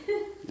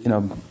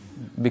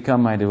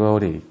 become my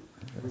devotee.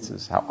 This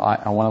is how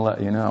I want to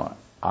let you know.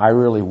 I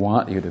really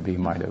want you to be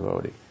my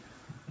devotee.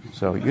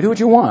 So you do what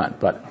you want,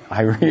 but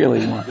I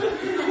really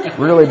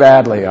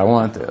badly, I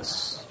want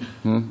this.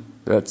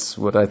 That's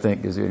what I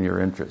think is in your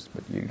interest,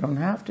 but you don't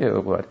have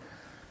to.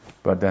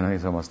 But then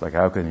he's almost like,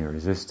 how can you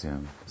resist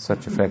him?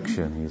 Such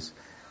affection,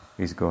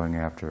 he's going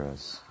after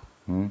us.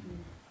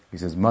 He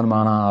says,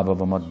 Manmana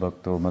abhava mad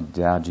bhakto mad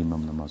dhyaji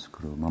mam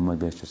namaskuru mama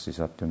veshasi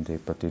satyam te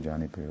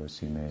pratijani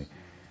priyosi me.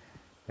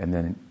 And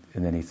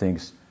then he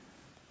thinks,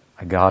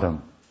 I got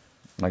him.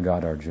 I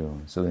got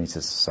Arjuna. So then he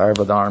says,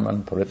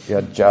 Sarvadharman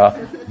parityaja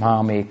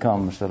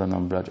mamekam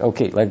saranam braj.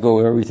 Okay, let go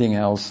of everything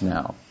else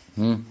now.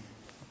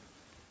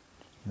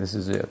 This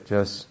is it.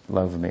 Just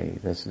love me.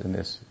 This and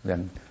this.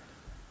 Then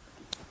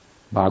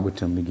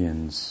Bhagavatam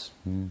begins.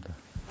 The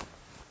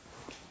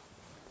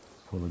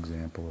full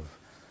example of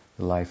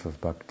the life of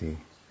bhakti,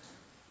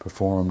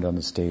 performed on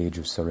the stage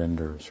of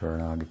surrender,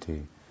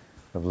 sharanagati,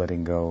 of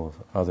letting go of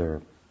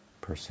other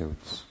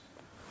pursuits.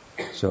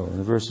 So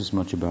the verse is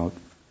much about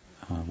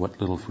what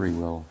little free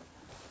will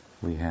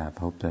we have.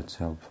 Hope that's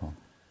helpful.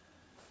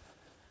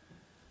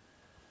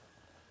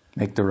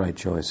 Make the right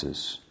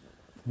choices.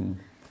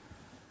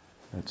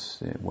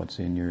 That's what's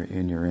in your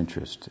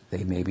interest.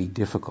 They may be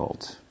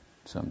difficult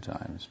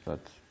sometimes, but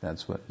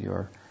that's what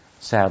you're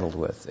saddled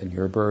with. And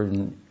your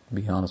burden, to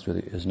be honest with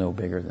you, is no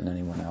bigger than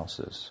anyone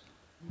else's.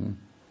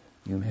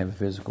 You may have a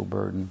physical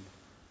burden.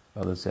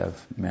 Others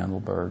have mental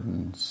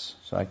burdens,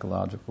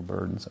 psychological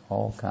burdens,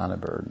 all kind of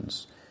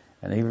burdens.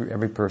 And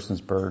every person's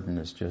burden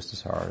is just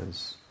as hard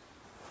as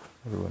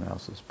everyone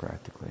else's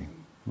practically,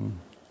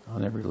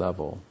 on every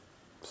level.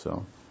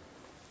 So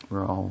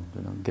we're all,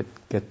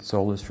 get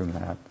solace from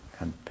that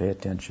and pay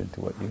attention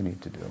to what you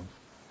need to do.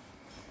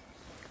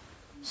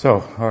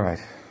 So, all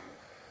right.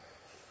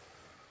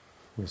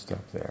 We'll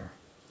stop there.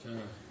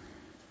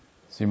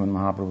 Sriman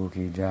Mahaprabhu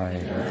ki jai,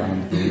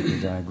 Nityananda Prabhu ki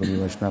jai, Guru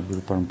Vaishnava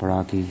Guru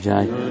Parampara ki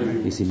jai,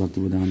 Isi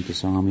Bhaktivedanta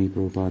Swami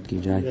Prabhupada ki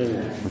jai,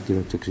 Bhakti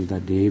Rakshakshita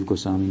Dev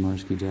Goswami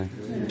Maharaj ki jai,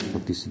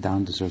 Bhakti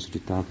Siddhanta Saraswati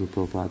Thakur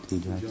Prabhupada ki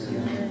jai,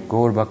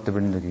 Gaur Bhakta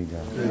Vrinda ki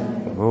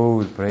jai,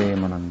 Gaur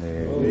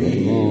Premanande.